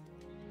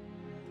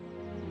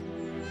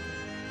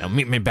 Now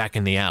meet me back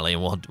in the alley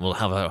and we'll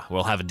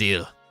have a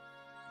deal.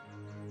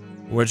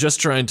 We're just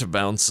trying to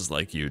bounce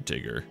like you,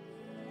 Tigger.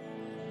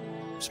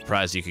 I'm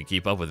surprised you could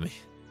keep up with me.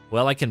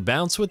 Well, I can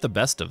bounce with the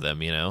best of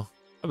them, you know.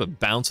 I'm a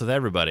bounce with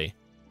everybody.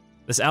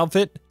 This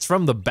outfit, it's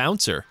from The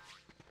Bouncer.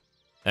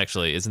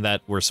 Actually, isn't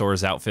that where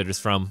Sora's outfit is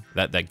from?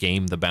 That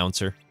game, The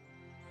Bouncer?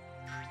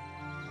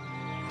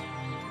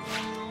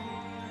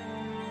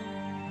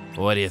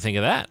 What do you think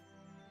of that?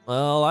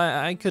 Well,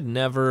 I could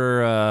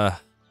never,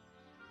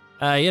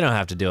 you don't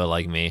have to do it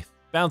like me.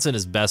 Bouncing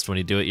is best when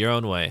you do it your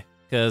own way.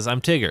 Because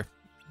I'm Tigger,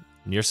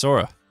 and you're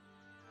Sora.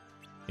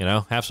 You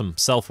know, have some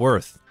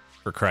self-worth,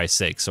 for Christ's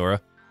sake,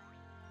 Sora.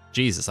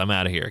 Jesus, I'm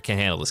out of here. I can't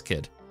handle this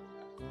kid.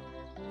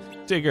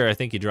 Tigger, I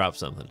think he dropped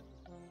something.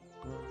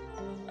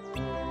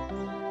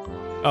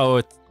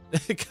 Oh,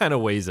 it kind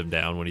of weighs him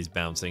down when he's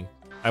bouncing.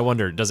 I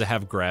wonder, does it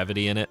have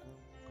gravity in it?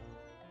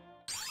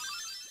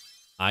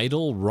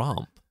 Idle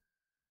Romp.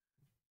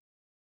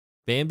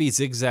 Bambi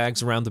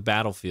zigzags around the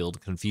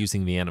battlefield,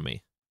 confusing the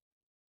enemy.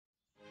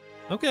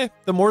 Okay,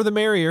 the more the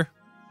merrier.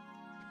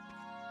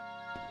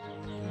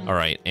 All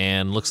right,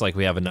 and looks like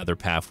we have another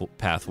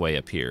pathway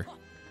up here.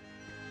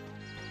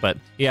 But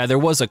yeah, there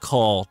was a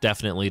call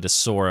definitely to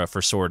Sora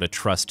for Sora to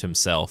trust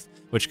himself,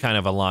 which kind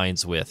of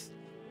aligns with,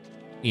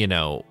 you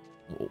know,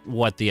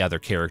 what the other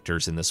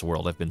characters in this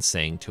world have been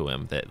saying to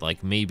him, that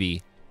like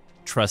maybe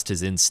trust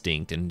his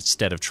instinct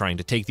instead of trying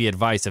to take the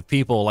advice of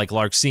people like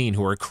Larxene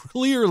who are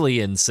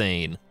clearly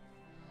insane.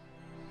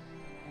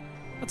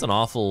 That's an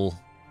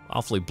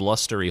awfully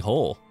blustery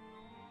hole.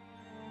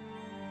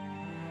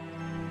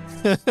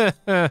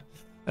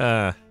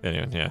 Anyway,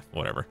 yeah,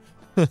 whatever.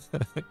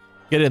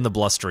 Get in the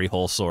blustery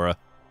hole, Sora.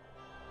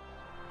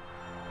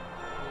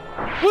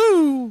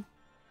 Woo!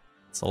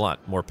 It's a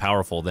lot more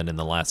powerful than in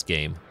the last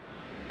game.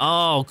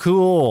 Oh,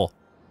 cool.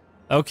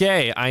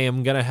 Okay, I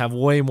am gonna have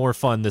way more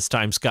fun this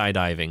time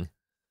skydiving.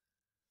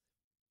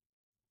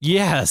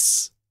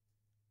 Yes!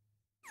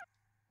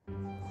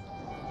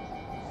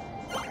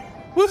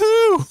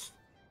 Woohoo!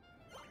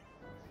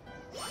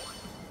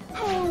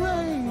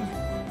 Hooray!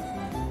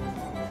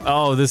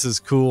 Oh, this is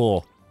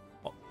cool.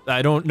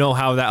 I don't know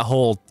how that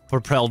hole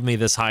propelled me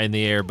this high in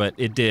the air, but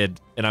it did,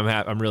 and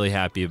I'm really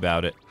happy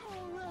about it.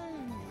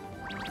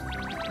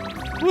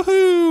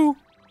 Woohoo!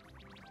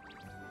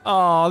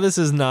 Oh, this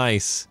is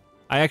nice.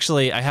 I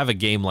have a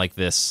game like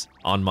this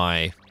on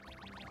my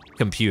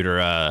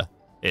computer.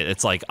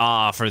 It's like,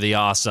 for the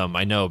awesome.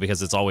 I know,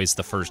 because it's always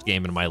the first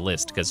game in my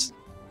list, because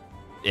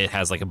it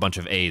has like a bunch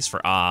of A's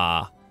for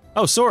ah.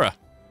 Oh, Sora.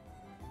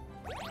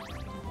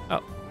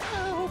 Oh.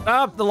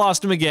 I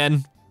lost him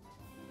again.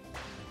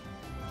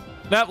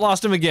 Nope,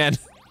 lost him again.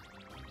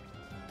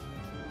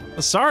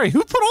 Sorry,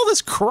 who put all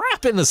this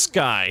crap in the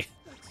sky?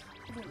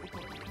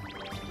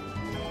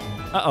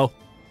 Uh-oh.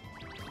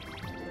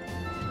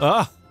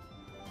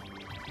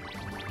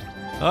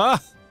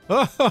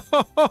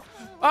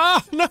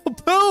 No,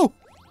 Pooh!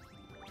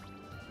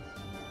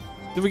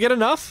 Did we get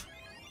enough?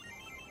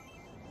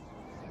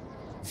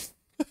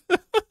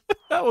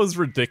 That was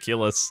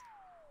ridiculous.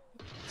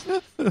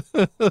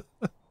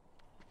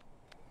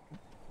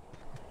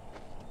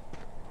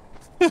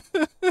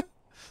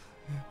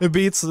 It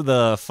beats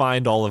the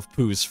find all of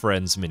Pooh's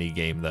friends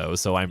minigame though,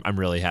 so I'm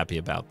really happy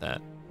about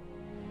that.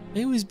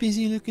 I was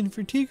busy looking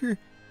for Tigger,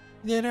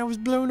 then I was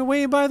blown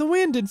away by the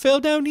wind and fell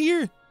down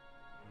here.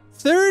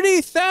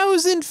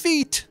 30,000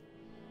 feet!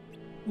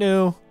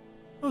 No,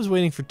 I was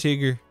waiting for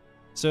Tigger,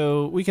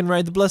 so we can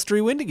ride the blustery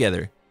wind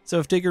together. So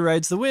if Tigger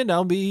rides the wind,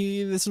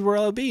 this is where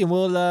I'll be, and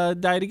we'll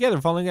die together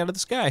falling out of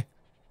the sky.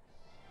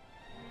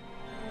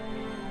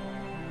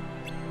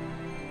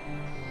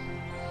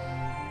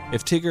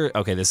 If Tigger,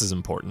 okay, this is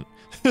important.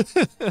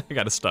 I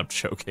gotta stop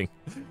choking.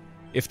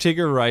 If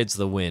Tigger rides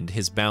the wind,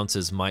 his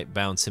bounces might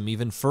bounce him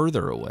even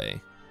further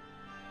away.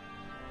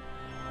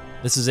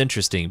 This is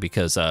interesting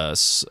because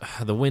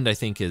the wind, I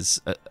think,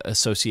 is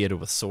associated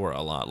with Sora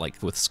a lot,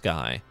 like with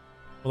Sky.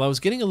 Well, I was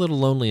getting a little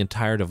lonely and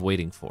tired of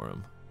waiting for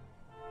him.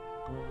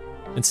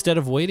 Instead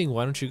of waiting,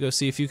 why don't you go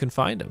see if you can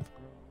find him?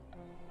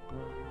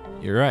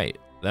 You're right,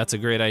 that's a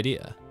great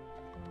idea.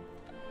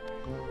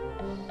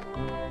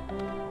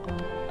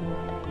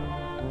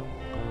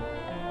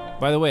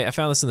 By the way, I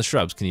found this in the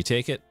shrubs. Can you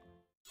take it?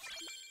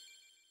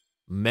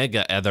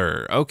 Mega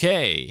Ether.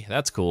 Okay,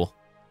 that's cool.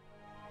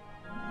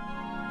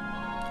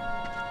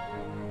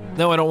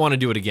 No, I don't want to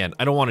do it again.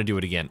 I don't want to do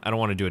it again. I don't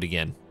want to do it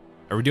again.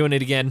 Are we doing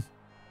it again?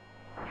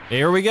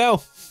 Here we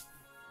go.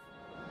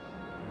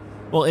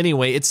 Well,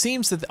 anyway, it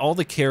seems that all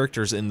the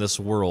characters in this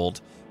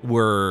world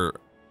were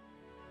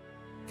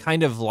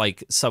kind of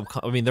like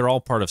I mean, they're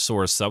all part of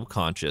Sora's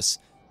subconscious,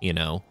 you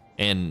know,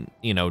 and,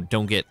 you know,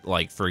 don't get,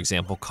 like, for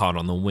example, caught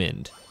on the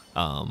wind.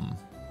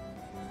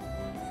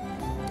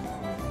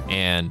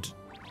 And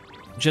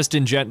just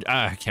in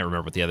I can't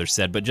remember what the others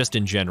said, but just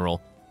in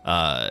general,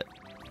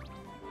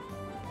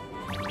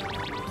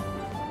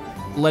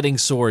 letting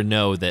Sora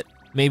know that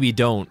maybe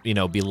don't, you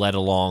know, be led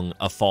along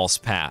a false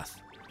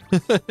path.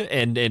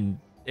 and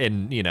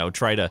you know,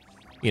 try to,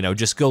 you know,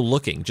 just go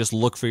looking, just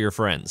look for your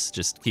friends,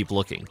 just keep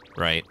looking,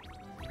 right?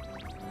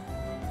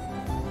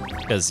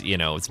 Because, you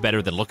know, it's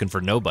better than looking for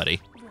nobody.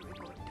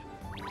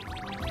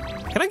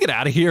 Can I get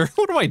out of here?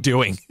 What am I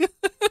doing? Get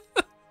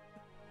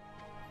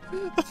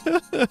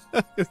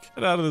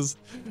out of this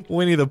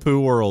Winnie the Pooh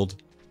world.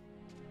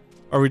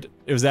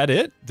 Was that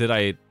it? Did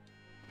I?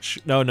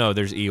 No,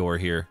 there's Eeyore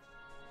here.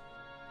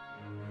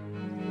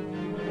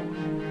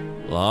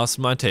 Lost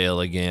my tail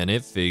again,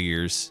 it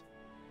figures.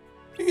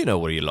 You know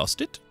where you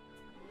lost it.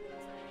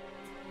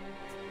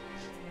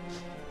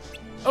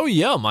 Oh,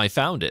 yum, I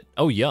found it.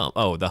 Oh, yum,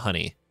 oh, the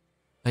honey.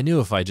 I knew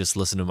if I just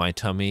listened to my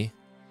tummy,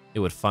 it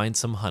would find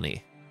some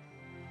honey.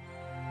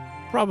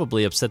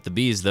 Probably upset the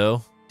bees,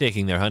 though.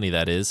 Taking their honey,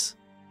 that is.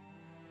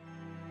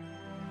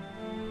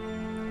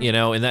 You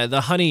know, and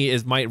the honey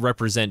might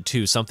represent,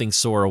 too, something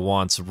Sora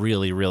wants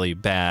really, really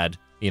bad,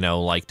 you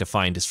know, like to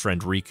find his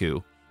friend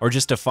Riku. Or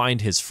just to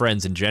find his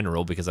friends in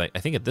general, because I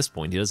think at this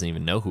point he doesn't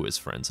even know who his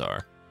friends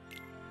are.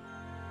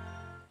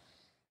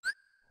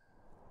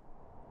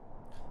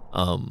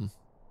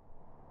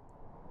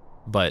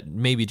 But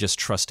maybe just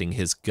trusting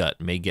his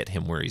gut may get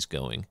him where he's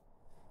going.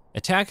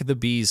 Attack the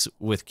bees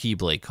with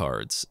Keyblade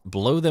cards.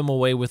 Blow them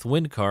away with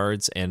wind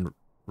cards and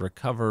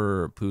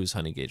Recover Pooh's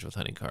honey gauge with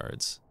honey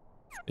cards.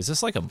 Is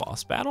this like a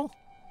boss battle?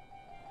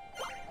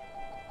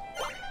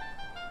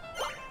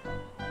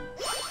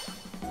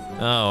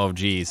 Oh,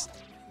 geez.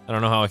 I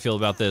don't know how I feel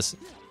about this.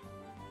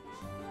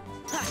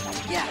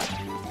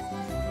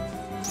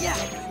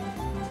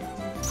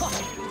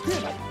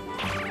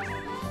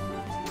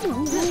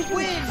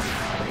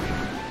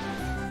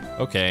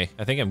 Okay,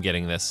 I think I'm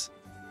getting this.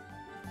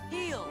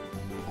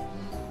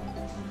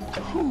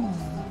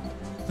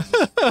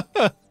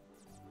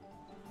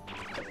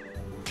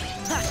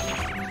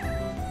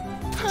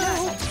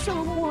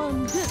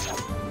 Someone.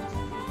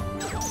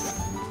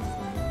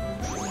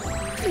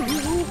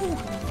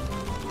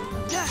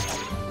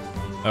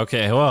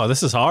 Okay, whoa,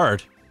 this is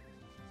hard.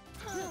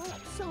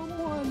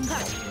 Someone.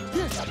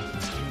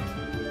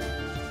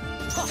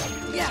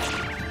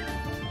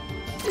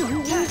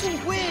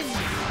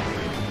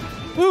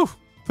 Woo!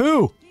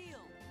 Pooh!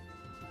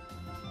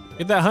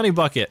 Get that honey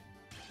bucket.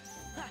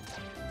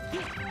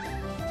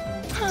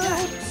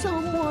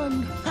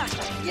 Someone.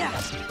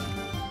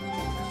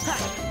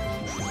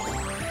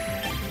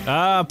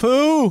 Ah,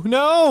 Pooh!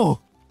 No!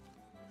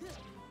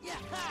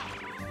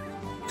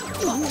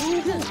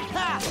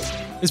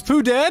 Is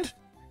Pooh dead?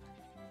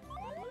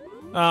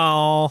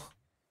 Oh.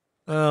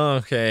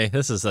 Okay,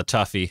 this is a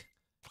toughie.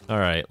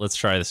 Alright, let's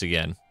try this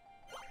again.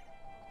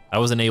 I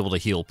wasn't able to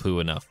heal Pooh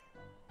enough.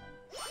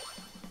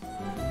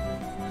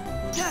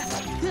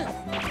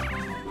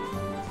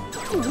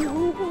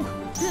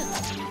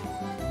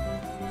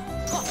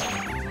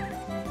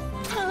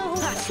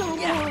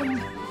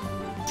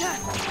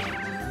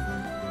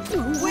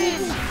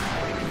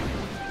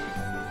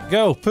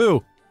 Go,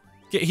 Pooh!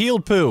 Get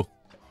healed, Pooh!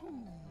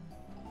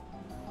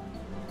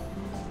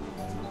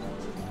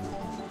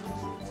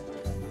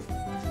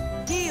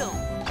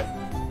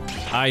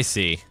 I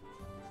see.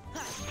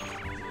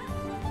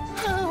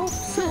 Help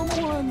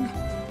someone.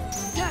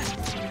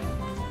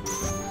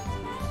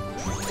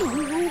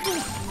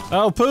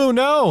 Oh, Pooh,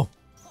 no!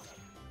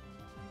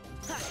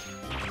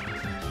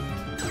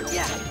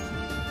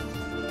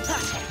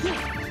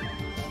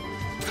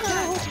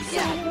 Help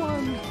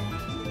someone.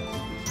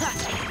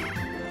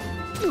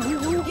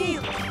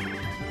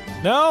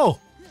 No!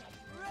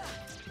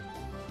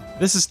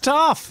 This is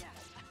tough!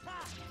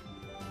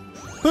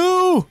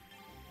 Pooh!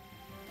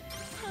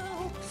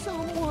 Help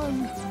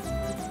someone.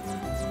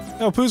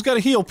 No, Pooh's gotta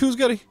heal. Pooh's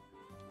gotta...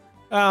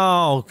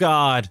 Oh,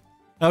 God.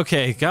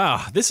 Okay,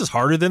 God, this is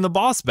harder than the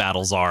boss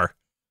battles are.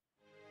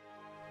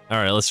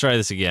 Alright, let's try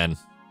this again.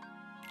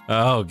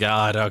 Oh,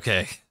 God,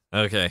 okay.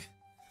 Okay.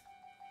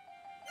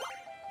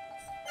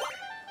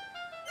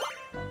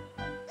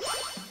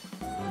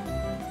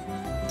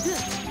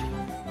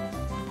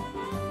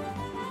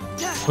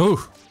 Ooh.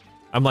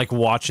 I'm like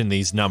watching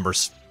these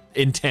numbers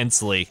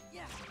intensely.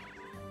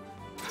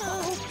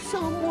 Help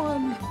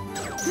someone.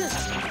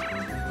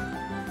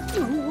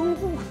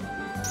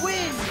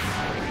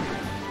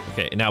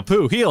 Okay, now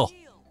Pooh, heal.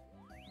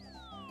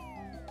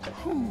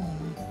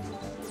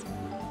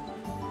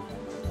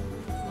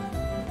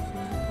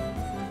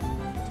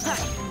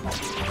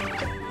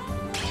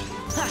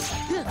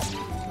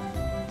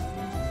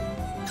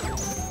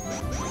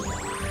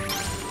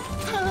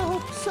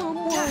 Help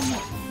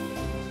someone.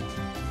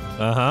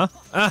 Uh-huh.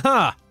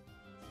 Uh-huh.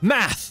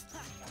 Math.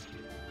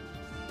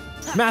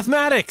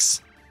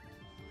 Mathematics.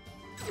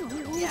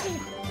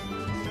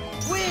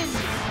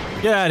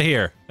 Get out of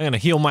here. I'm gonna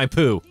heal my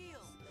Pooh.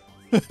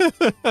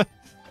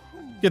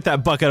 Get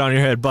that bucket on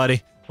your head,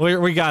 buddy.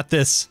 We got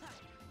this.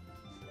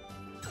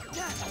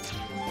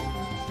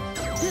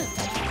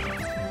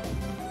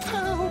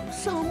 Help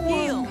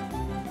someone.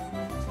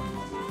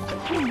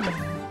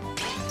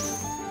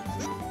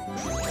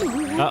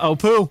 Uh-oh,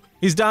 Pooh.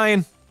 He's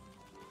dying.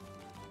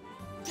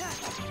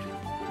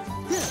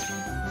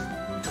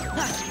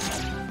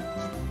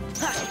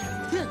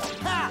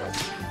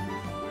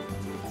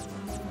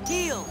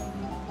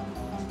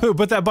 Pooh,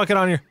 put that bucket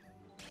on your...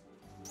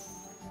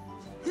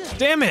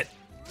 Damn it!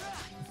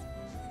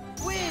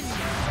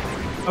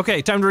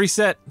 Okay, time to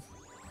reset.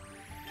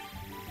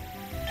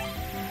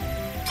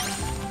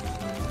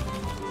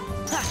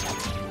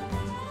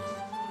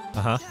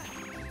 Uh-huh.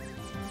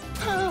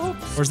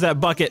 Where's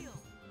that bucket?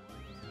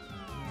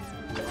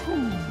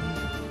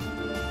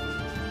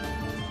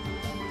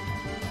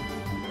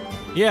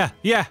 Yeah.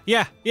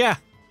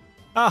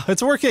 Ah,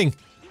 it's working.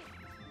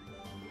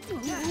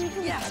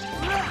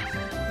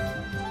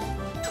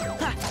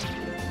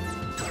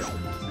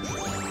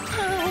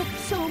 Help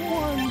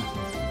someone.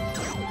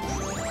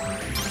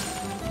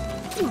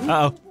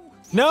 Uh-oh.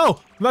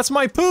 No! That's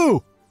my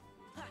Pooh!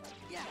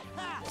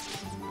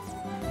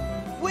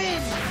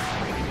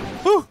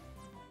 Pooh!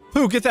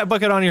 Pooh, get that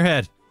bucket on your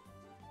head.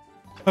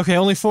 Okay,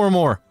 only 4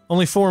 more.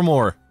 Only 4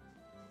 more.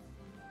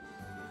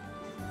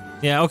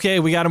 Yeah, okay,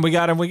 we got him.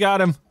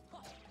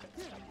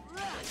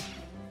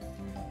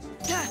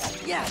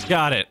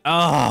 Got it.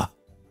 Ah.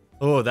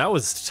 Oh, that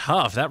was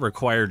tough. That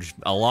required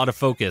a lot of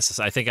focus.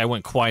 I think I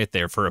went quiet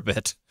there for a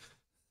bit.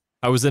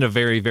 I was in a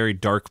very, very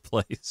dark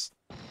place.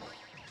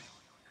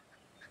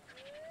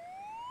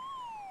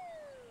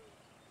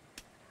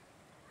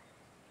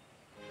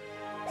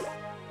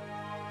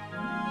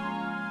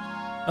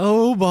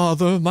 Oh,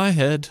 bother my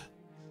head.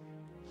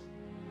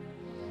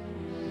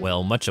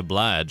 Well, much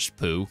obliged,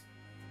 Pooh.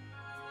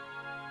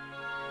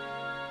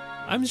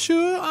 I'm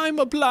sure I'm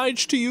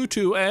obliged to you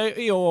too,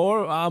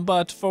 Eeyore,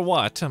 but for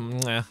what?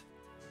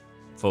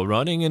 For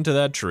running into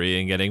that tree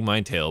and getting my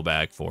tail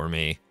back for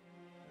me.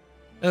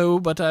 Oh,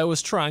 but I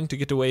was trying to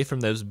get away from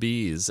those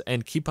bees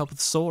and keep up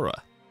with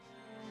Sora.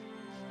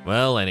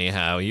 Well,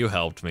 anyhow, you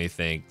helped me,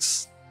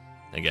 thanks,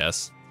 I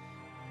guess.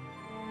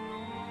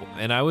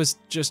 And I was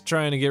just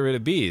trying to get rid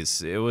of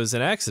bees. It was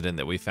an accident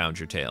that we found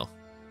your tail.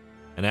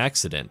 An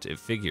accident, it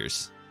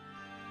figures.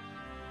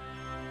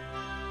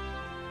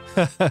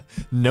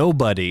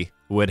 Nobody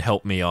would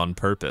help me on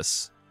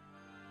purpose.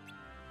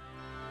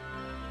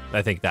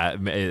 I think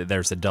that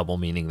there's a double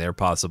meaning there,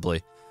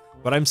 possibly.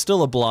 But I'm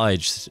still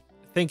obliged.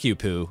 Thank you,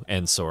 Pooh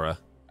and Sora.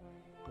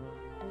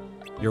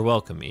 You're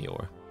welcome,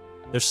 Eeyore.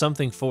 There's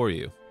something for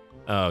you.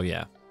 Oh,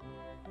 yeah.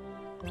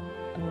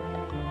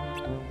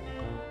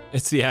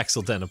 It's the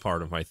accidental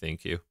part of my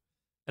thank you.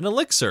 An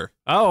elixir.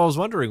 Oh, I was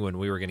wondering when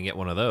we were going to get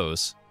one of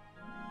those.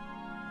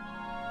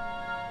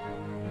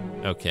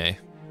 Okay.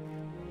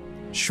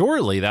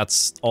 Surely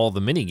that's all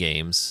the mini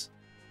games.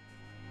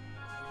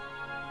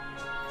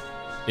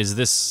 Is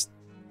this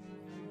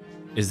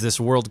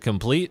world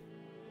complete?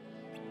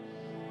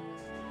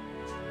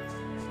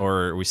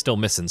 Or are we still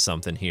missing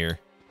something here?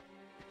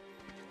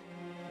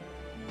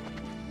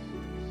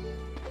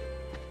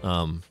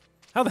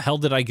 How the hell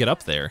did I get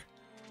up there?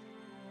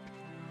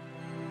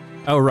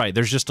 Oh, right,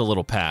 there's just a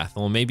little path.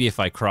 Well, maybe if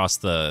I cross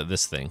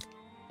this thing.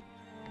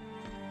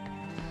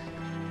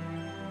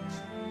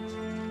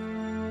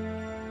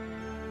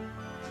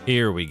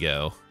 Here we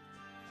go.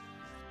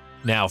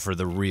 Now for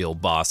the real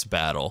boss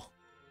battle.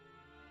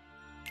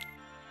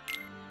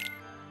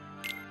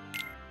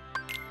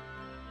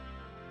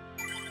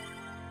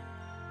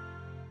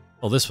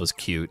 Well, this was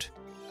cute.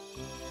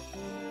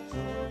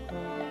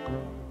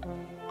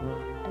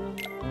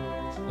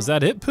 Was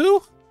that it,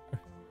 Pooh?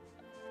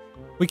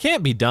 We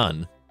can't be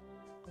done.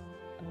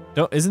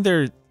 Isn't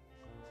there...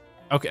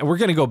 Okay, we're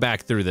gonna go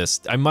back through this.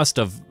 I must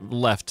have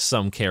left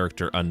some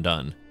character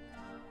undone.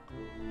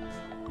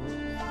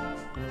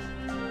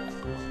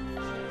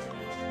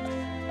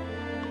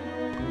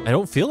 I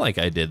don't feel like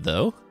I did,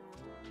 though.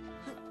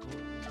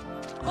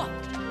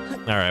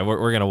 Alright,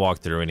 we're gonna walk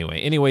through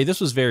anyway. Anyway,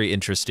 this was very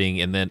interesting,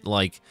 and then,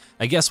 like,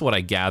 I guess what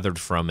I gathered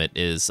from it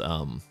is,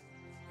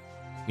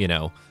 you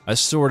know, a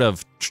sort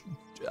of,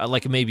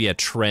 like, maybe a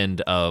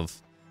trend of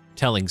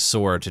telling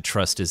Sora to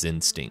trust his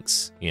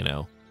instincts, you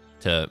know,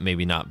 to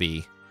maybe not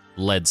be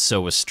led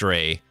so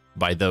astray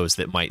by those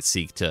that might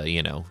seek to,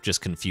 you know,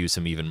 just confuse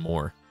him even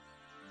more.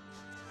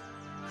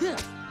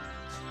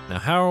 Now,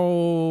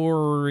 how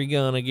are we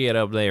gonna get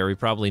up there? We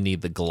probably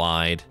need the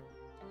glide.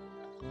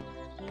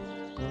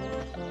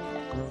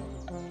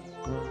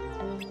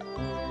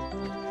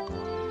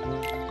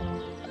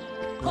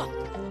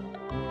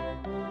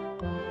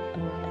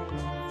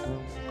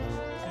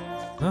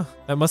 Huh,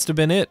 that must have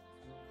been it.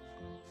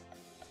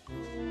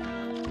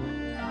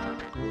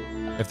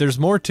 If there's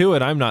more to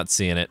it, I'm not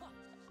seeing it.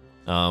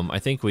 I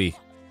think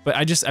but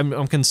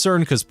I'm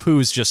concerned because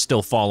Pooh's just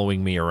still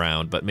following me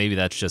around, but maybe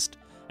that's just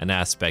an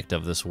aspect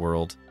of this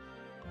world.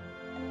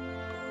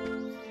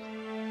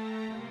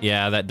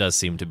 Yeah, that does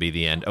seem to be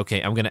the end.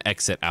 Okay, I'm gonna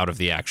exit out of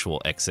the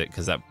actual exit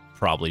because that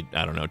probably,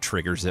 I don't know,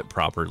 triggers it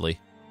properly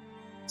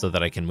so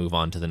that I can move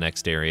on to the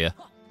next area.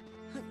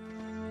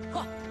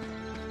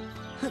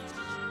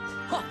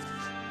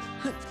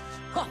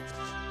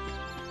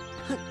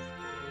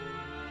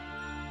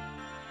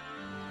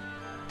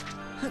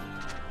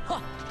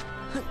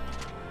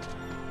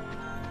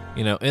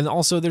 You know, and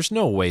also there's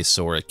no way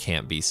Sora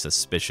can't be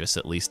suspicious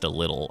at least a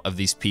little of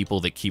these people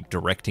that keep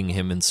directing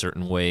him in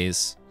certain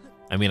ways.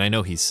 I mean, I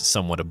know he's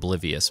somewhat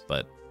oblivious,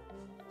 but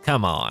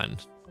come on.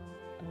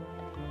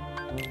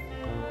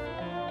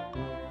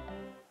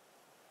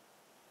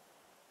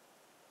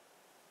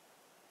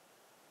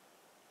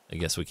 I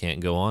guess we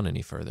can't go on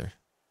any further.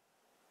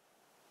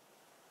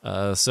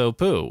 So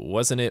Pooh,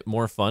 wasn't it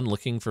more fun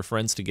looking for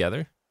friends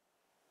together?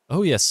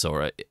 Oh yes,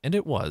 Sora, and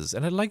it was,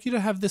 and I'd like you to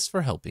have this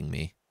for helping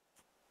me.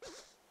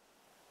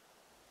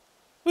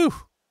 Whew,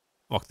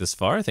 walked this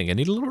far, I think I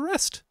need a little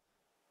rest.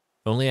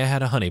 If only I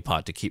had a honey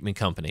pot to keep me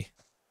company.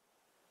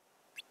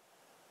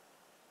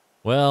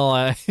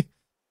 Well,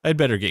 I'd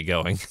better get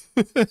going.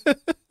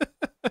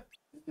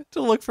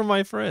 To look for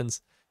my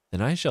friends. Then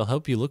I shall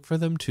help you look for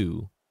them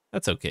too.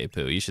 That's okay,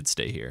 Pooh, you should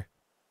stay here.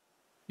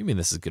 You mean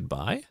this is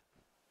goodbye?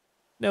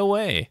 No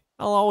way,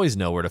 I'll always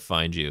know where to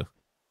find you.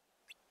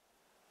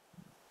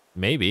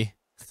 Maybe.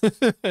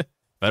 If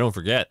I don't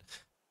forget.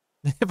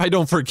 If I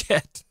don't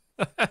forget.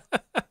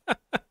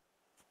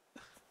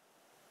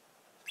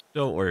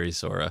 Don't worry,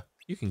 Sora.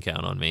 You can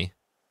count on me.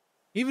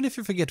 Even if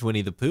you forget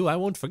Winnie the Pooh, I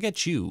won't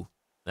forget you.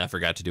 I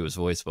forgot to do his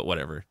voice, but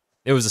whatever.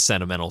 It was a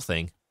sentimental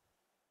thing.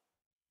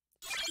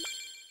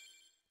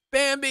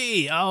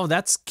 Bambi! Oh,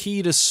 that's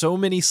key to so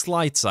many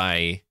slights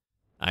I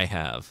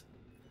have.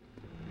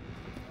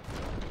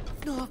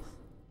 No,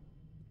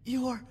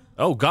 you're...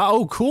 Oh, God,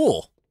 oh,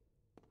 cool.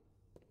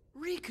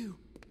 Riku!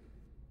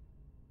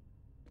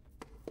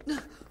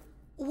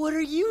 What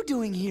are you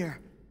doing here?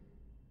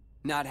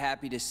 Not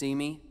happy to see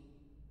me?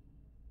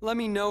 Let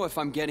me know if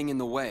I'm getting in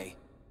the way.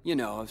 You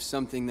know, of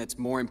something that's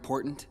more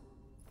important.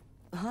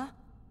 Huh?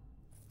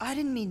 I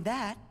didn't mean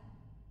that.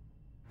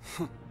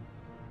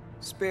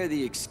 Spare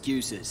the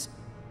excuses.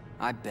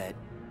 I bet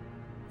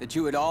that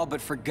you had all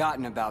but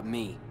forgotten about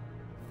me.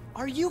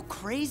 Are you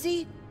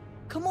crazy?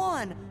 Come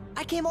on,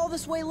 I came all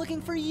this way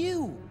looking for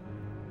you.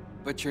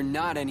 But you're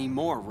not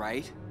anymore,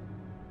 right?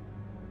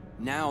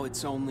 Now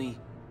it's only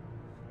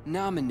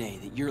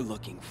Naminé that you're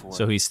looking for.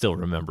 So he still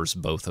remembers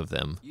both of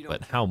them,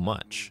 but how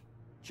much?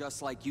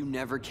 Just like you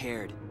never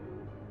cared.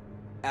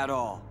 At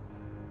all.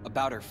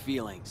 About her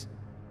feelings.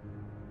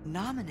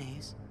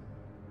 Naminé's?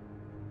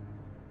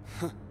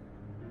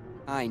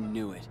 I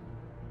knew it.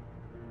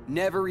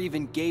 Never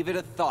even gave it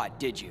a thought,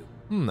 did you?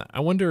 I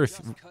wonder if...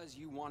 Just because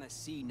you want to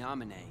see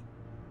Naminé.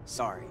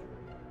 Sorry.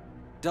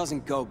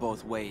 Doesn't go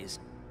both ways.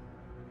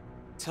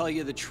 Tell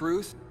you the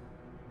truth,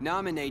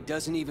 Naminé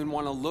doesn't even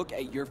want to look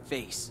at your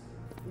face.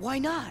 Why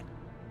not?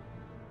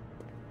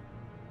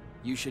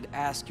 You should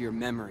ask your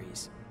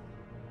memories.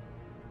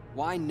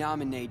 Why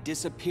Naminé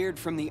disappeared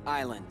from the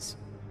islands.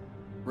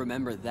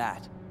 Remember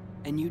that,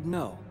 and you'd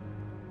know.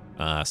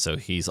 So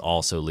he's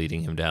also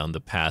leading him down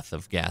the path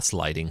of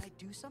gaslighting. Did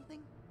I do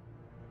something?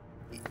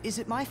 Is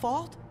it my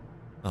fault?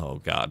 Oh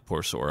god,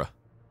 poor Sora.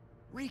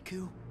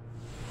 Riku.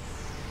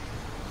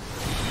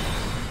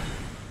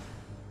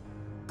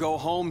 Go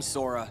home,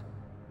 Sora.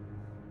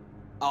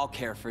 I'll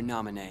care for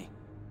Naminé.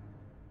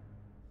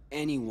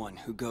 Anyone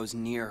who goes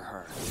near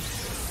her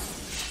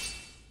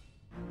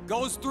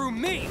goes through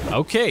me!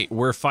 Okay,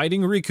 we're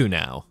fighting Riku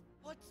now.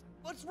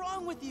 What's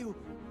wrong with you?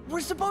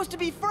 We're supposed to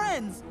be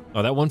friends!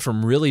 Oh, that went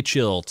from really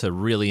chill to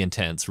really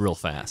intense real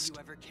fast.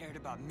 You ever cared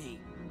about me?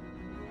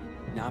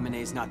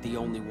 Naminé's not the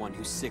only one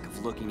who's sick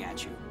of looking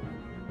at you.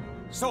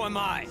 So am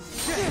I!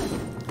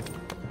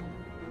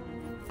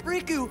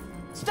 Riku,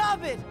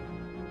 stop it!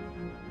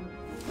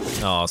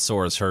 Oh,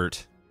 Sora's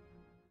hurt.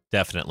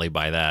 Definitely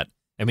by that.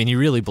 I mean, he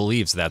really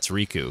believes that's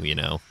Riku, you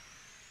know?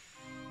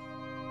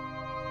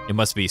 It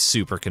must be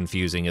super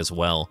confusing as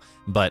well,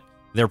 but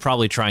they're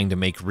probably trying to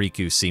make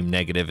Riku seem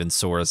negative in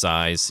Sora's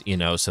eyes, you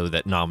know, so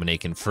that Naminé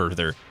can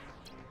further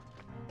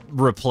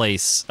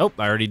replace... Oh,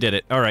 I already did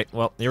it. All right,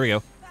 well, here we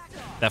go.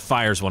 That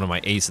fire's one of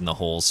my ace in the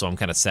holes, so I'm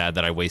kind of sad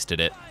that I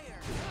wasted it.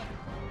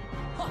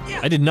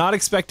 I did not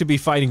expect to be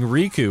fighting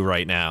Riku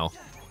right now.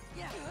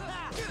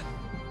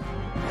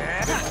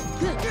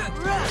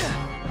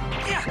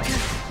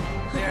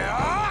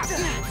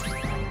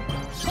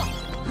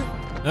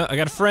 I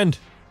got a friend.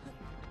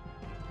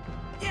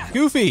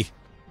 Goofy.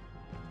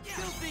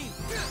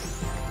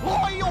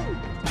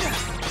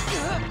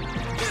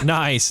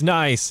 Nice,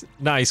 nice,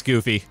 nice,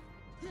 Goofy.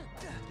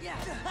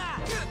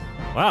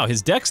 Wow,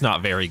 his deck's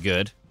not very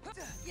good.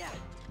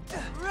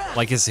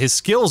 Like, his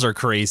skills are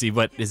crazy,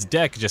 but his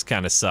deck just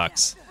kind of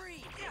sucks.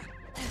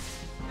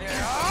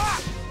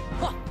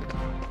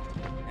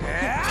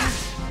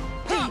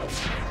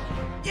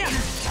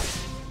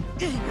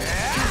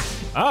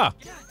 Ah!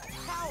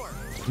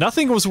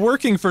 Nothing was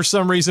working for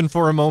some reason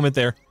for a moment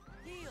there.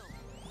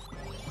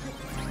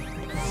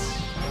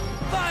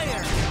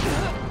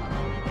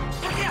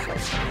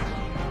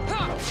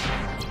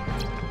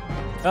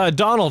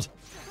 Donald!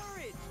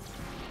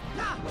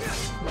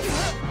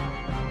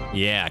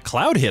 Yeah,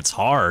 Cloud hits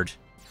hard.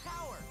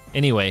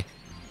 Anyway.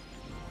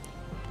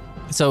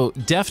 So,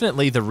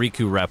 definitely the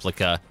Riku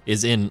replica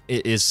is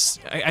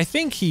I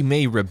think he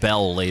may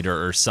rebel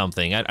later or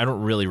something. I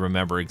don't really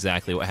remember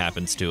exactly what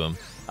happens to him.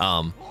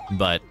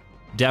 But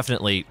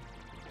definitely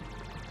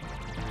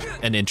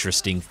an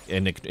interesting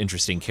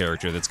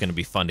character that's going to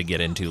be fun to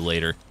get into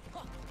later.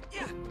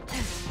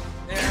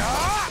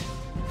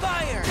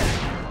 Fire!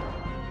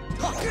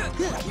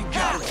 You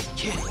got it,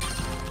 kid.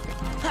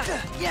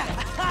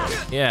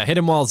 Yeah, hit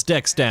him while his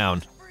deck's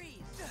down.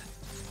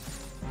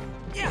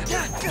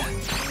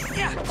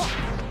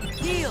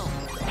 Heal.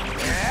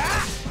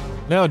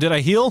 No, did I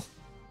heal?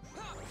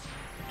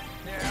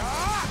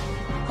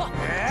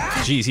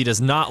 Jeez, he does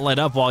not let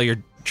up while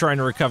you're trying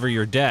to recover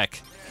your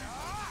deck.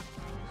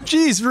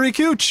 Jeez,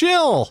 Riku,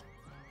 chill!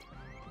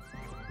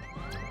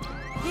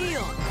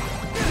 Heal.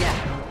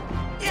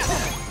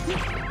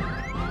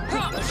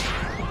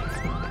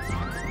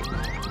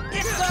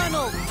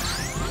 Donald.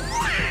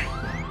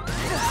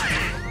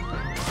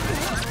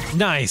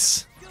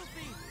 Nice.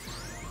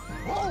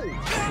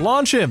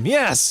 Launch him,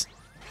 yes!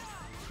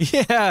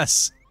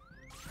 Yes!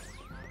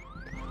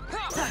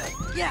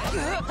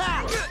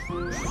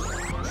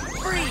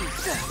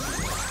 Freeze.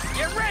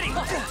 Get ready.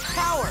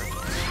 Power.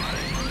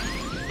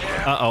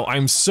 Uh-oh,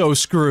 I'm so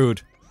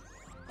screwed.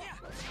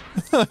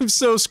 I'm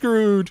so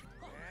screwed.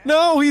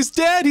 No, he's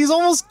dead! He's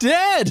almost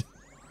dead!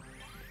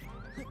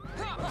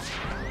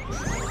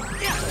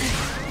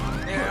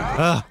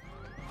 Ugh.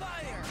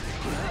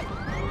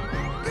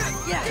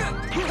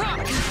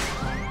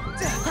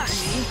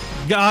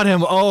 Got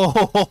him.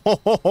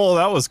 Oh,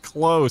 that was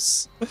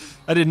close.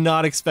 I did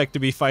not expect to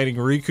be fighting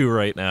Riku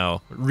right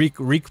now.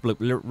 Repliku.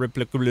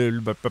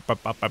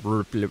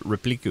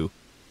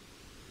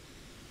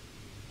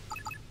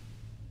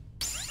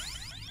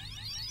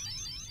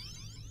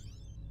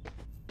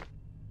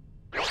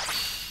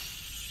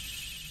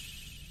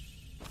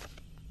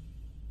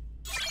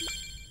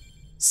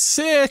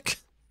 Sick!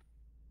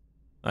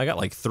 I got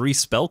like 3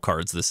 spell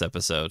cards this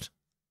episode.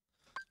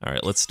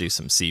 Alright, let's do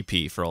some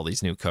CP for all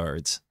these new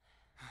cards.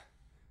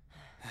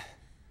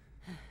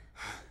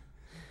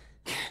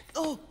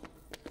 Oh,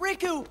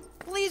 Riku,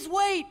 please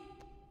wait!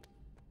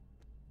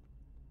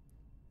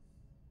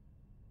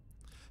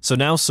 So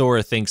now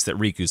Sora thinks that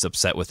Riku's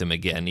upset with him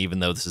again, even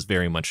though this is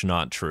very much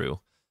not true.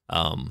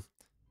 And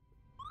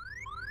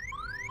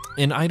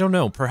I don't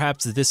know,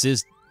 perhaps this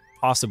is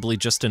possibly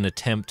just an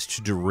attempt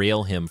to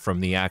derail him from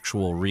the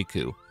actual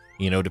Riku.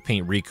 You know, to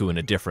paint Riku in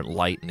a different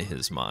light in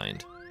his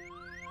mind.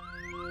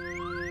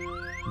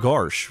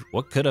 Gosh,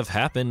 what could have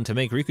happened to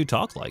make Riku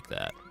talk like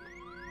that?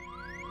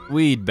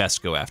 We'd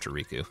best go after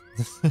Riku.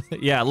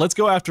 Yeah, let's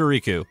go after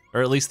Riku,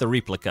 or at least the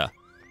replica.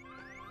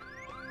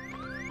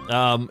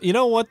 You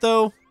know what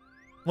though?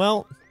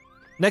 Well,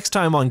 next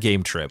time on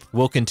Gametrip,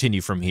 we'll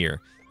continue from here.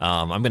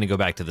 I'm gonna go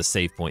back to the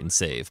save point and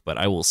save, but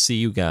I will see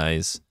you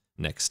guys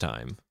next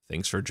time.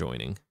 Thanks for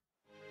joining.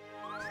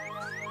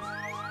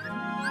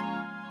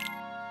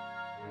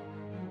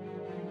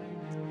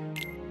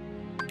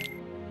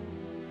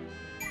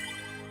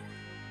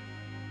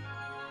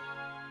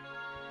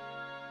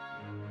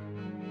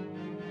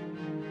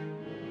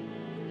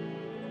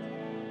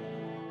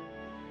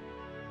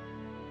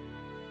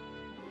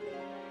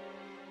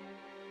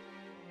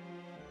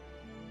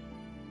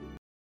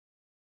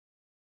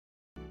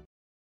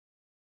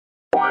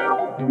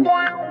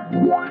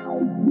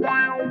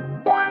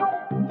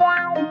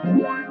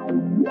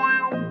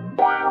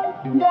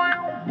 Wow.